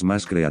ideas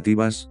más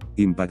creativas,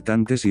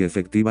 impactantes y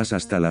efectivas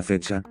hasta la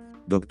fecha?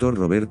 Dr.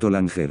 Roberto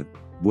Langer.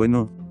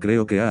 Bueno,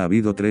 creo que ha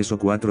habido 3 o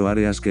 4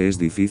 áreas que es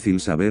difícil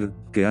saber,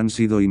 que han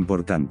sido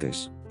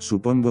importantes.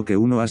 Supongo que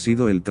uno ha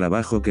sido el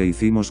trabajo que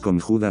hicimos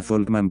con Judah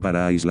Folkman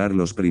para aislar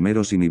los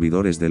primeros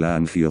inhibidores de la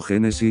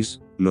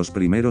angiogénesis, los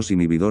primeros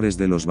inhibidores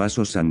de los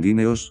vasos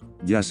sanguíneos,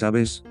 ya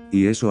sabes,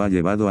 y eso ha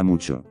llevado a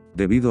mucho,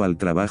 debido al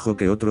trabajo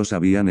que otros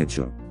habían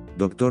hecho.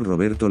 Dr.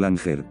 Roberto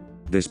Langer.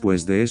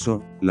 Después de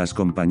eso, las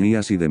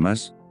compañías y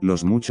demás,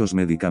 los muchos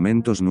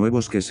medicamentos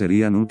nuevos que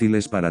serían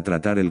útiles para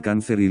tratar el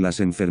cáncer y las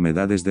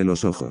enfermedades de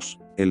los ojos.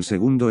 El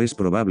segundo es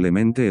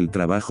probablemente el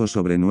trabajo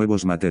sobre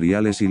nuevos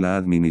materiales y la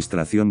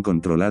administración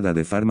controlada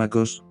de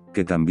fármacos,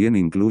 que también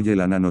incluye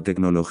la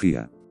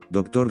nanotecnología.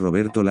 Dr.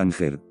 Roberto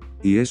Langer.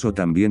 Y eso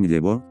también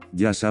llevó,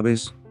 ya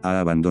sabes, a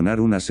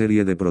abandonar una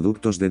serie de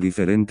productos de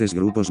diferentes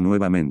grupos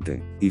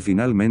nuevamente. Y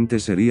finalmente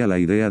sería la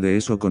idea de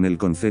eso con el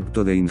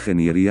concepto de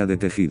ingeniería de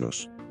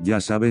tejidos. Ya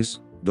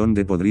sabes,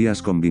 donde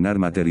podrías combinar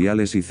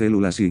materiales y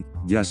células y,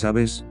 ya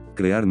sabes,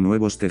 crear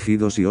nuevos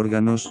tejidos y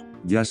órganos,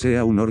 ya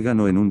sea un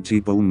órgano en un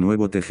chip o un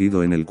nuevo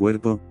tejido en el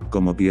cuerpo,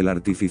 como piel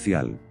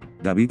artificial.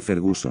 David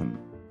Ferguson.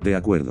 De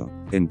acuerdo.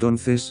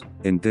 Entonces,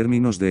 en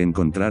términos de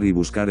encontrar y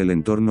buscar el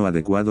entorno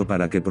adecuado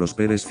para que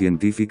prosperes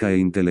científica e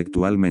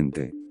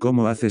intelectualmente,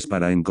 ¿cómo haces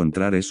para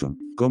encontrar eso?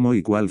 ¿Cómo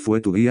y cuál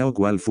fue tu guía o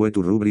cuál fue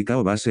tu rúbrica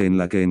o base en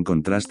la que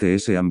encontraste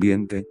ese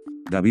ambiente?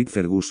 David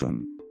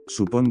Ferguson.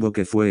 Supongo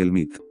que fue el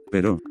MIT.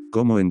 Pero,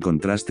 ¿cómo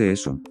encontraste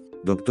eso?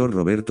 Dr.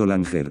 Roberto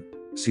Langer.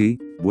 Sí,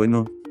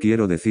 bueno,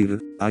 quiero decir,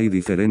 hay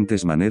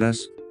diferentes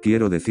maneras.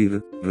 Quiero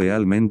decir,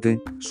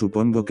 realmente,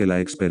 supongo que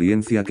la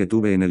experiencia que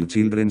tuve en el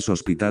Children's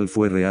Hospital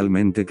fue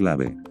realmente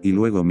clave. Y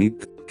luego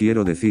MIT,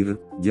 quiero decir,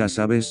 ya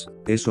sabes,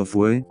 eso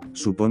fue,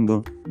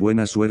 supongo,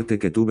 buena suerte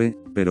que tuve,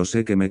 pero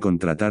sé que me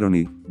contrataron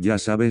y, ya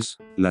sabes,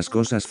 las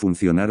cosas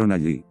funcionaron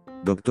allí.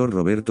 Dr.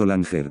 Roberto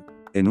Langer.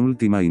 En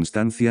última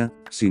instancia,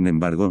 sin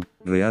embargo,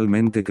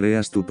 realmente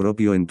creas tu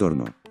propio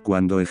entorno.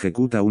 Cuando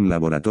ejecuta un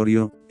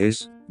laboratorio,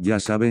 ya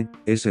sabe,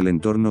 es el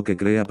entorno que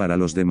crea para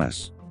los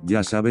demás.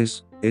 Ya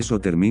sabes, eso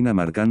termina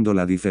marcando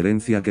la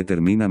diferencia que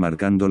termina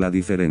marcando la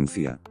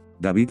diferencia.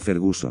 David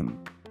Ferguson.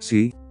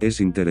 Sí,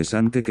 es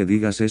interesante que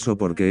digas eso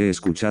porque he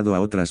escuchado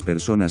a otras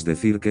personas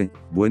decir que,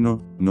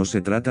 bueno, no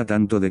se trata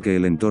tanto de que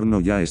el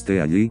entorno ya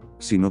esté allí,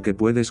 sino que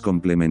puedes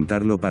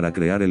complementarlo para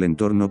crear el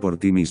entorno por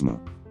ti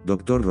mismo.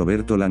 Dr.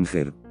 Roberto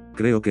Langer.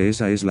 Creo que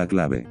esa es la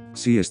clave.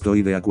 Sí,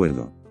 estoy de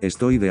acuerdo.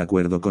 Estoy de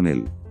acuerdo con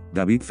él.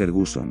 David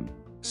Ferguson.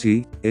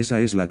 Sí, esa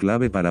es la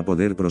clave para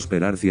poder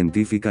prosperar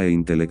científica e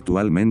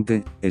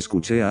intelectualmente.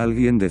 Escuché a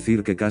alguien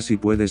decir que casi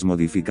puedes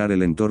modificar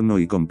el entorno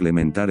y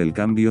complementar el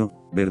cambio,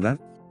 ¿verdad?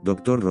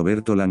 Dr.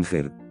 Roberto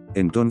Langer.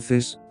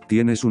 Entonces,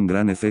 tienes un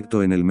gran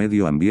efecto en el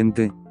medio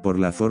ambiente, por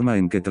la forma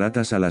en que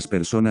tratas a las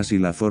personas y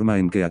la forma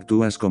en que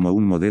actúas como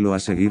un modelo a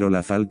seguir o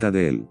la falta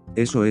de él.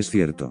 Eso es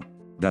cierto.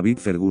 David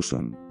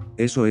Ferguson.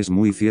 Eso es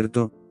muy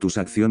cierto, tus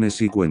acciones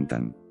sí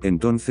cuentan.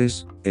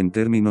 Entonces, en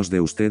términos de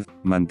usted,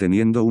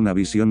 manteniendo una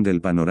visión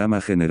del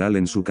panorama general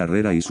en su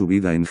carrera y su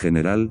vida en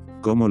general,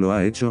 ¿cómo lo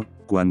ha hecho,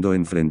 cuando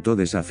enfrentó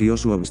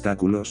desafíos u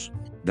obstáculos?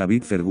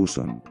 David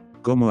Ferguson.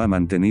 ¿Cómo ha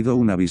mantenido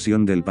una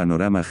visión del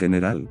panorama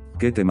general?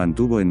 ¿Qué te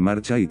mantuvo en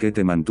marcha y qué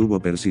te mantuvo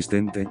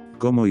persistente?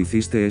 ¿Cómo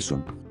hiciste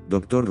eso?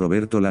 Dr.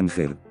 Roberto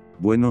Langer.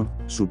 Bueno,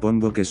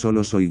 supongo que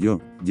solo soy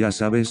yo, ya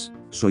sabes,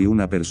 soy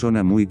una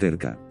persona muy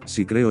terca.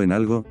 Si creo en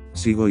algo,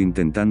 sigo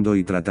intentando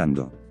y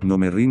tratando. No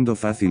me rindo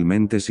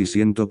fácilmente si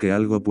siento que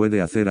algo puede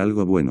hacer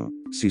algo bueno.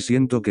 Si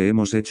siento que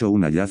hemos hecho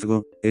un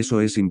hallazgo,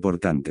 eso es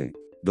importante.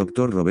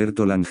 Dr.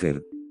 Roberto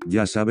Langer.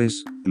 Ya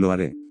sabes, lo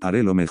haré.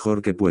 Haré lo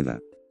mejor que pueda.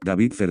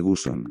 David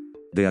Ferguson.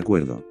 De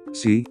acuerdo.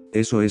 Sí,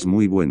 eso es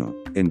muy bueno.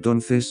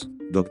 Entonces,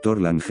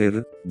 Dr.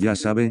 Langer, ya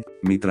sabe,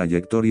 mi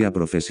trayectoria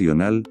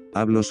profesional,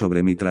 hablo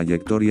sobre mi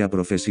trayectoria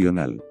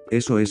profesional.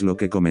 Eso es lo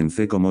que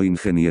comencé como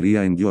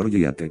ingeniería en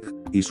Georgia Tech.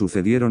 Y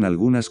sucedieron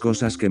algunas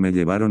cosas que me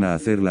llevaron a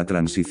hacer la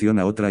transición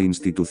a otra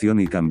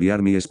institución y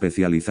cambiar mi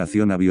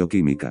especialización a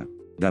bioquímica.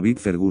 David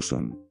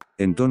Ferguson.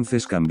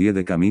 Entonces cambié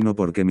de camino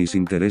porque mis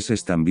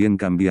intereses también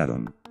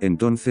cambiaron.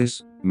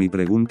 Entonces, mi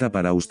pregunta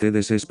para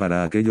ustedes es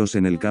para aquellos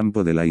en el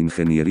campo de la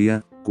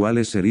ingeniería,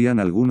 ¿cuáles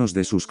serían algunos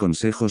de sus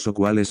consejos o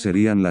cuáles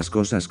serían las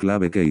cosas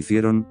clave que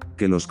hicieron,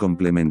 que los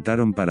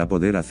complementaron para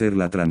poder hacer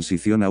la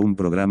transición a un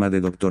programa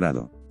de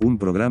doctorado, un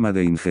programa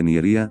de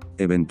ingeniería,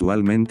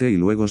 eventualmente y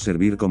luego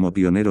servir como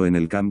pionero en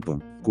el campo?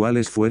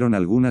 ¿Cuáles fueron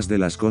algunas de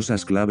las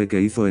cosas clave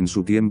que hizo en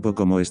su tiempo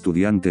como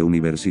estudiante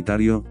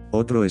universitario,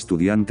 otro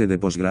estudiante de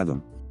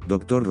posgrado?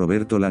 Dr.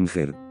 Roberto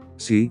Langer.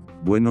 Sí,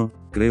 bueno,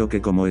 creo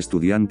que como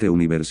estudiante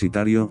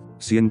universitario,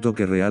 siento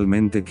que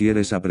realmente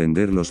quieres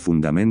aprender los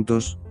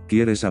fundamentos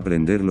y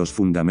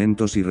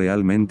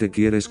realmente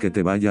quieres que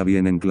te vaya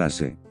bien en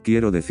clase.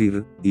 Quiero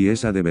decir, y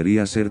esa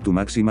debería ser tu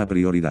máxima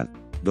prioridad.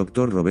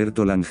 Dr.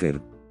 Roberto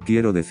Langer.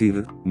 Quiero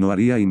decir, no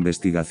haría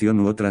investigación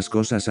u otras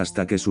cosas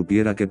hasta que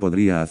supiera que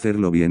podría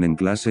hacerlo bien en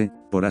clase,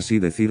 por así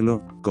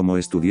decirlo, como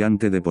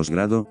estudiante de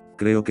posgrado,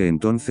 creo que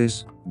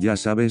entonces, ya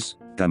sabes,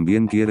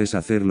 también quieres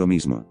hacer lo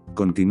mismo,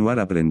 continuar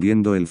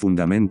aprendiendo el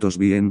fundamentos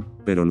bien,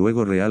 pero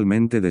luego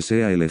realmente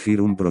desea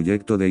elegir un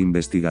proyecto de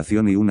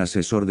investigación y un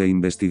asesor de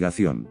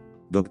investigación.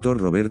 Dr.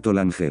 Roberto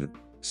Langer.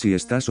 Si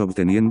estás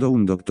obteniendo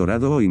un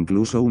doctorado o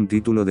incluso un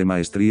título de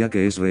maestría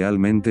que es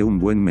realmente un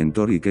buen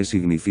mentor, ¿y qué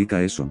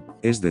significa eso?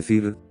 Es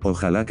decir,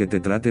 ojalá que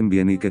te traten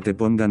bien y que te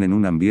pongan en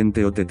un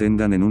ambiente o te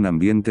tengan en un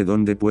ambiente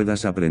donde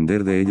puedas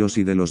aprender de ellos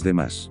y de los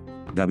demás.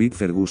 David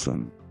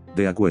Ferguson.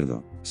 De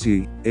acuerdo.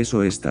 Sí,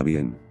 eso está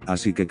bien.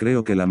 Así que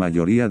creo que la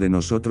mayoría de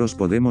nosotros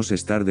podemos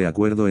estar de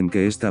acuerdo en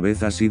que esta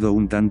vez ha sido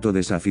un tanto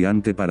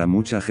desafiante para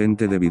mucha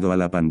gente debido a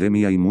la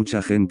pandemia y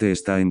mucha gente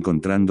está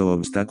encontrando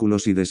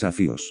obstáculos y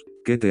desafíos.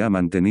 ¿Qué te ha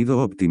mantenido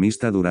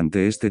optimista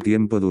durante este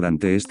tiempo,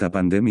 durante esta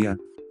pandemia?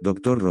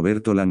 Dr.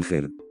 Roberto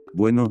Langer.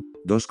 Bueno,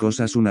 dos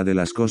cosas. Una de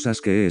las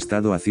cosas que he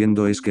estado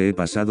haciendo es que he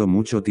pasado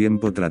mucho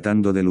tiempo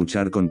tratando de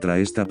luchar contra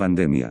esta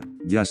pandemia.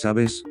 Ya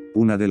sabes,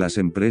 una de las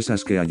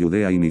empresas que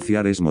ayudé a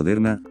iniciar es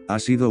Moderna, ha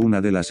sido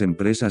una de las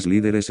empresas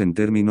líderes en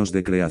términos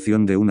de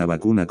creación de una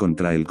vacuna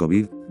contra el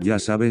COVID, ya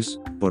sabes,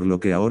 por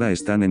lo que ahora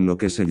están en lo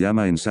que se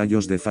llama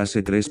ensayos de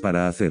fase 3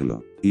 para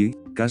hacerlo. Y,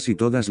 casi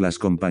todas las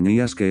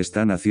compañías que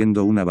están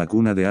haciendo una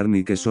vacuna de ARN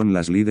y que son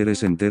las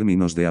líderes en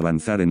términos de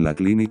avanzar en la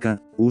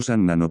clínica,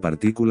 usan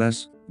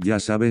nanopartículas, ya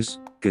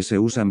sabes, que se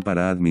usan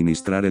para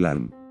administrar el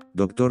ARN.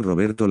 Dr.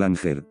 Roberto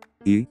Langer.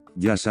 Y,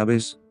 ya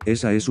sabes,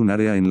 esa es un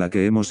área en la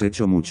que hemos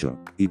hecho mucho.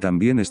 Y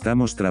también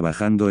estamos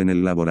trabajando en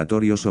el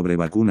laboratorio sobre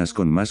vacunas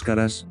con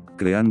máscaras,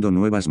 creando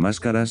nuevas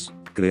máscaras,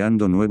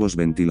 creando nuevos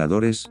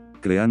ventiladores,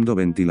 creando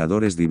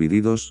ventiladores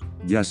divididos,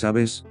 ya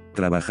sabes,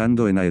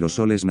 trabajando en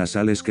aerosoles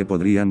nasales que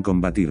podrían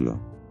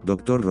combatirlo.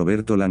 Dr.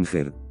 Roberto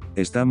Langer.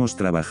 Estamos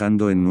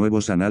trabajando en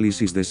nuevos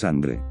análisis de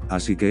sangre,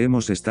 así que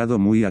hemos estado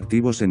muy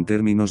activos en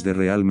términos de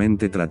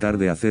realmente tratar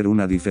de hacer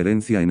una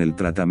diferencia en el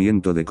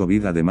tratamiento de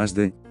COVID, además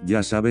de,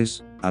 ya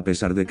sabes, a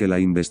pesar de que la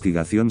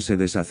investigación se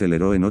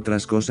desaceleró en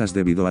otras cosas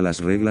debido a las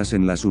reglas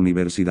en las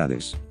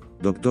universidades.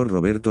 Dr.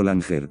 Roberto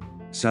Langer.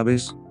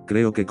 ¿Sabes?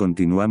 Creo que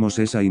continuamos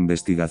esa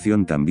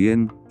investigación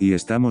también, y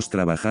estamos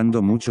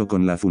trabajando mucho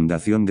con la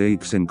Fundación de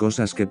X en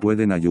cosas que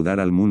pueden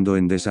ayudar al mundo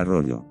en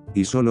desarrollo,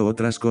 y solo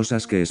otras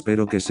cosas que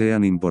espero que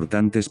sean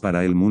importantes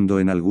para el mundo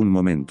en algún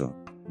momento.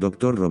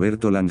 Dr.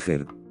 Roberto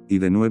Langer. Y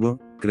de nuevo,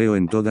 creo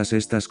en todas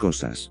estas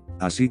cosas,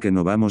 así que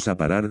no vamos a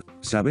parar,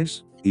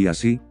 ¿sabes? Y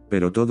así,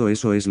 pero todo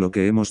eso es lo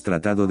que hemos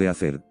tratado de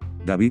hacer.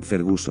 David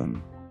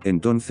Ferguson.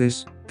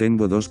 Entonces,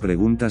 tengo dos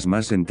preguntas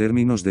más en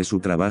términos de su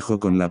trabajo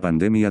con la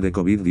pandemia de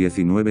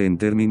COVID-19, en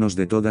términos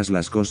de todas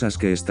las cosas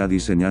que está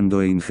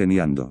diseñando e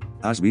ingeniando.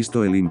 ¿Has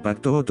visto el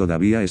impacto o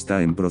todavía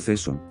está en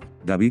proceso?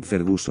 David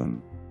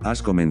Ferguson.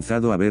 ¿Has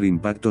comenzado a ver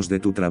impactos de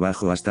tu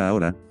trabajo hasta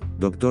ahora?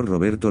 Dr.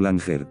 Roberto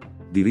Langer.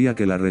 Diría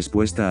que la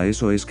respuesta a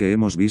eso es que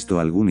hemos visto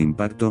algún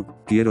impacto,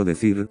 quiero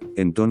decir,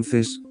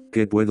 entonces,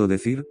 ¿qué puedo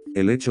decir?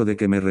 El hecho de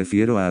que me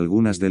refiero a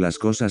algunas de las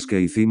cosas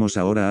que hicimos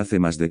ahora hace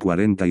más de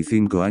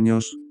 45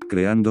 años,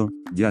 creando,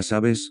 ya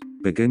sabes,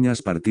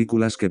 pequeñas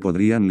partículas que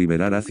podrían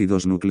liberar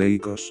ácidos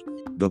nucleicos.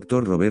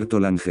 Dr. Roberto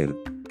Langer.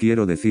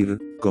 Quiero decir,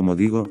 como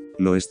digo,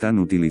 lo están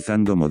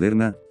utilizando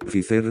Moderna,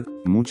 Pfizer,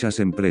 muchas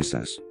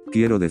empresas.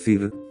 Quiero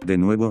decir, de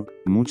nuevo,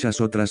 muchas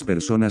otras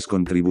personas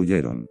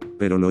contribuyeron,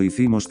 pero lo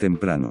hicimos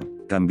temprano.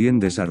 También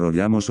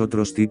desarrollamos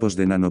otros tipos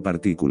de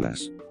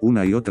nanopartículas.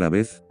 Una y otra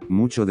vez,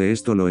 mucho de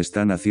esto lo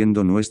están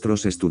haciendo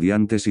nuestros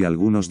estudiantes y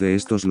algunos de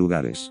estos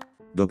lugares.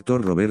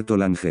 Dr. Roberto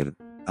Langer.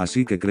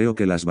 Así que creo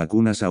que las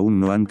vacunas aún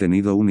no han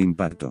tenido un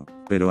impacto.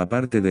 Pero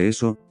aparte de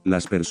eso,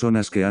 las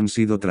personas que han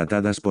sido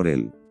tratadas por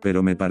él.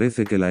 Pero me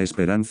parece que la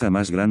esperanza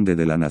más grande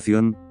de la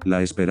nación,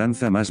 la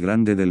esperanza más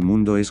grande del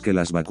mundo es que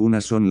las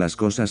vacunas son las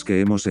cosas que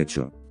hemos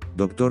hecho.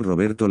 Dr.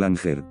 Roberto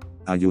Langer.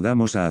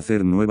 Ayudamos a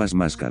hacer nuevas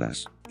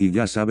máscaras. Y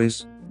ya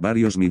sabes,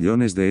 varios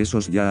millones de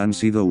esos ya han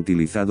sido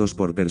utilizados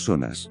por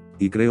personas.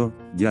 Y creo,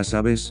 ya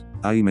sabes,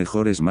 hay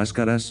mejores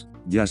máscaras,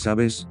 ya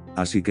sabes,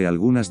 así que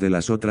algunas de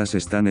las otras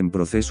están en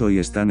proceso y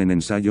están en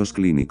ensayos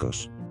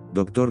clínicos.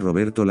 Dr.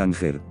 Roberto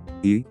Langer.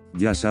 Y,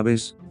 ya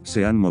sabes,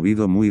 se han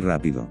movido muy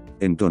rápido.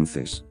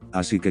 Entonces,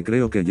 así que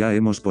creo que ya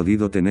hemos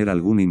podido tener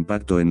algún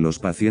impacto en los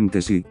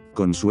pacientes y,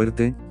 con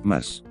suerte,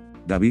 más.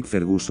 David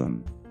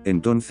Ferguson.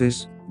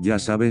 Entonces, ya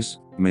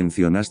sabes,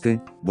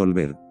 mencionaste,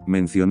 volver.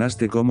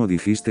 Mencionaste cómo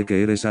dijiste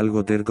que eres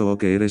algo terco o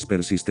que eres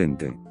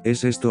persistente.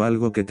 ¿Es esto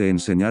algo que te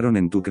enseñaron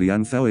en tu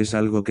crianza o es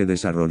algo que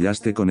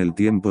desarrollaste con el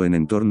tiempo en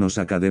entornos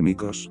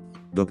académicos?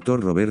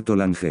 Dr. Roberto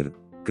Langer.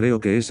 Creo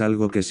que es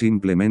algo que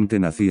simplemente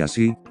nací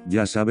así,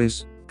 ya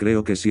sabes,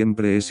 creo que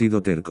siempre he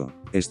sido terco.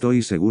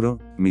 Estoy seguro,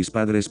 mis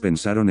padres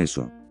pensaron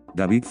eso.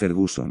 David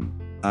Ferguson.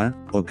 Ah,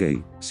 ok,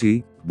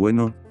 sí,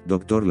 bueno,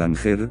 Dr.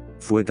 Langer,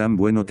 fue tan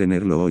bueno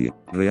tenerlo hoy.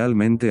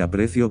 Realmente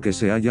aprecio que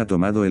se haya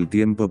tomado el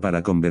tiempo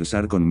para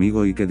conversar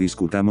conmigo y que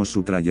discutamos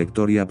su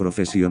trayectoria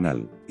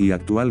profesional. Y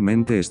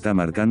actualmente está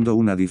marcando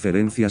una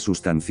diferencia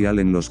sustancial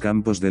en los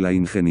campos de la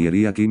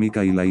ingeniería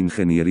química y la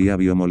ingeniería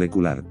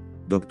biomolecular.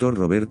 Dr.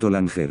 Roberto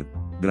Langer.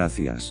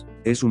 Gracias.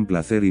 Es un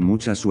placer y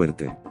mucha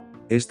suerte.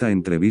 Esta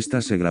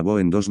entrevista se grabó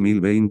en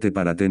 2020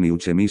 para The New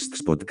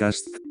Chemist's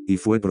podcast, y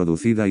fue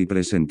producida y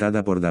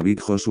presentada por David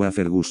Joshua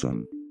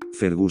Ferguson.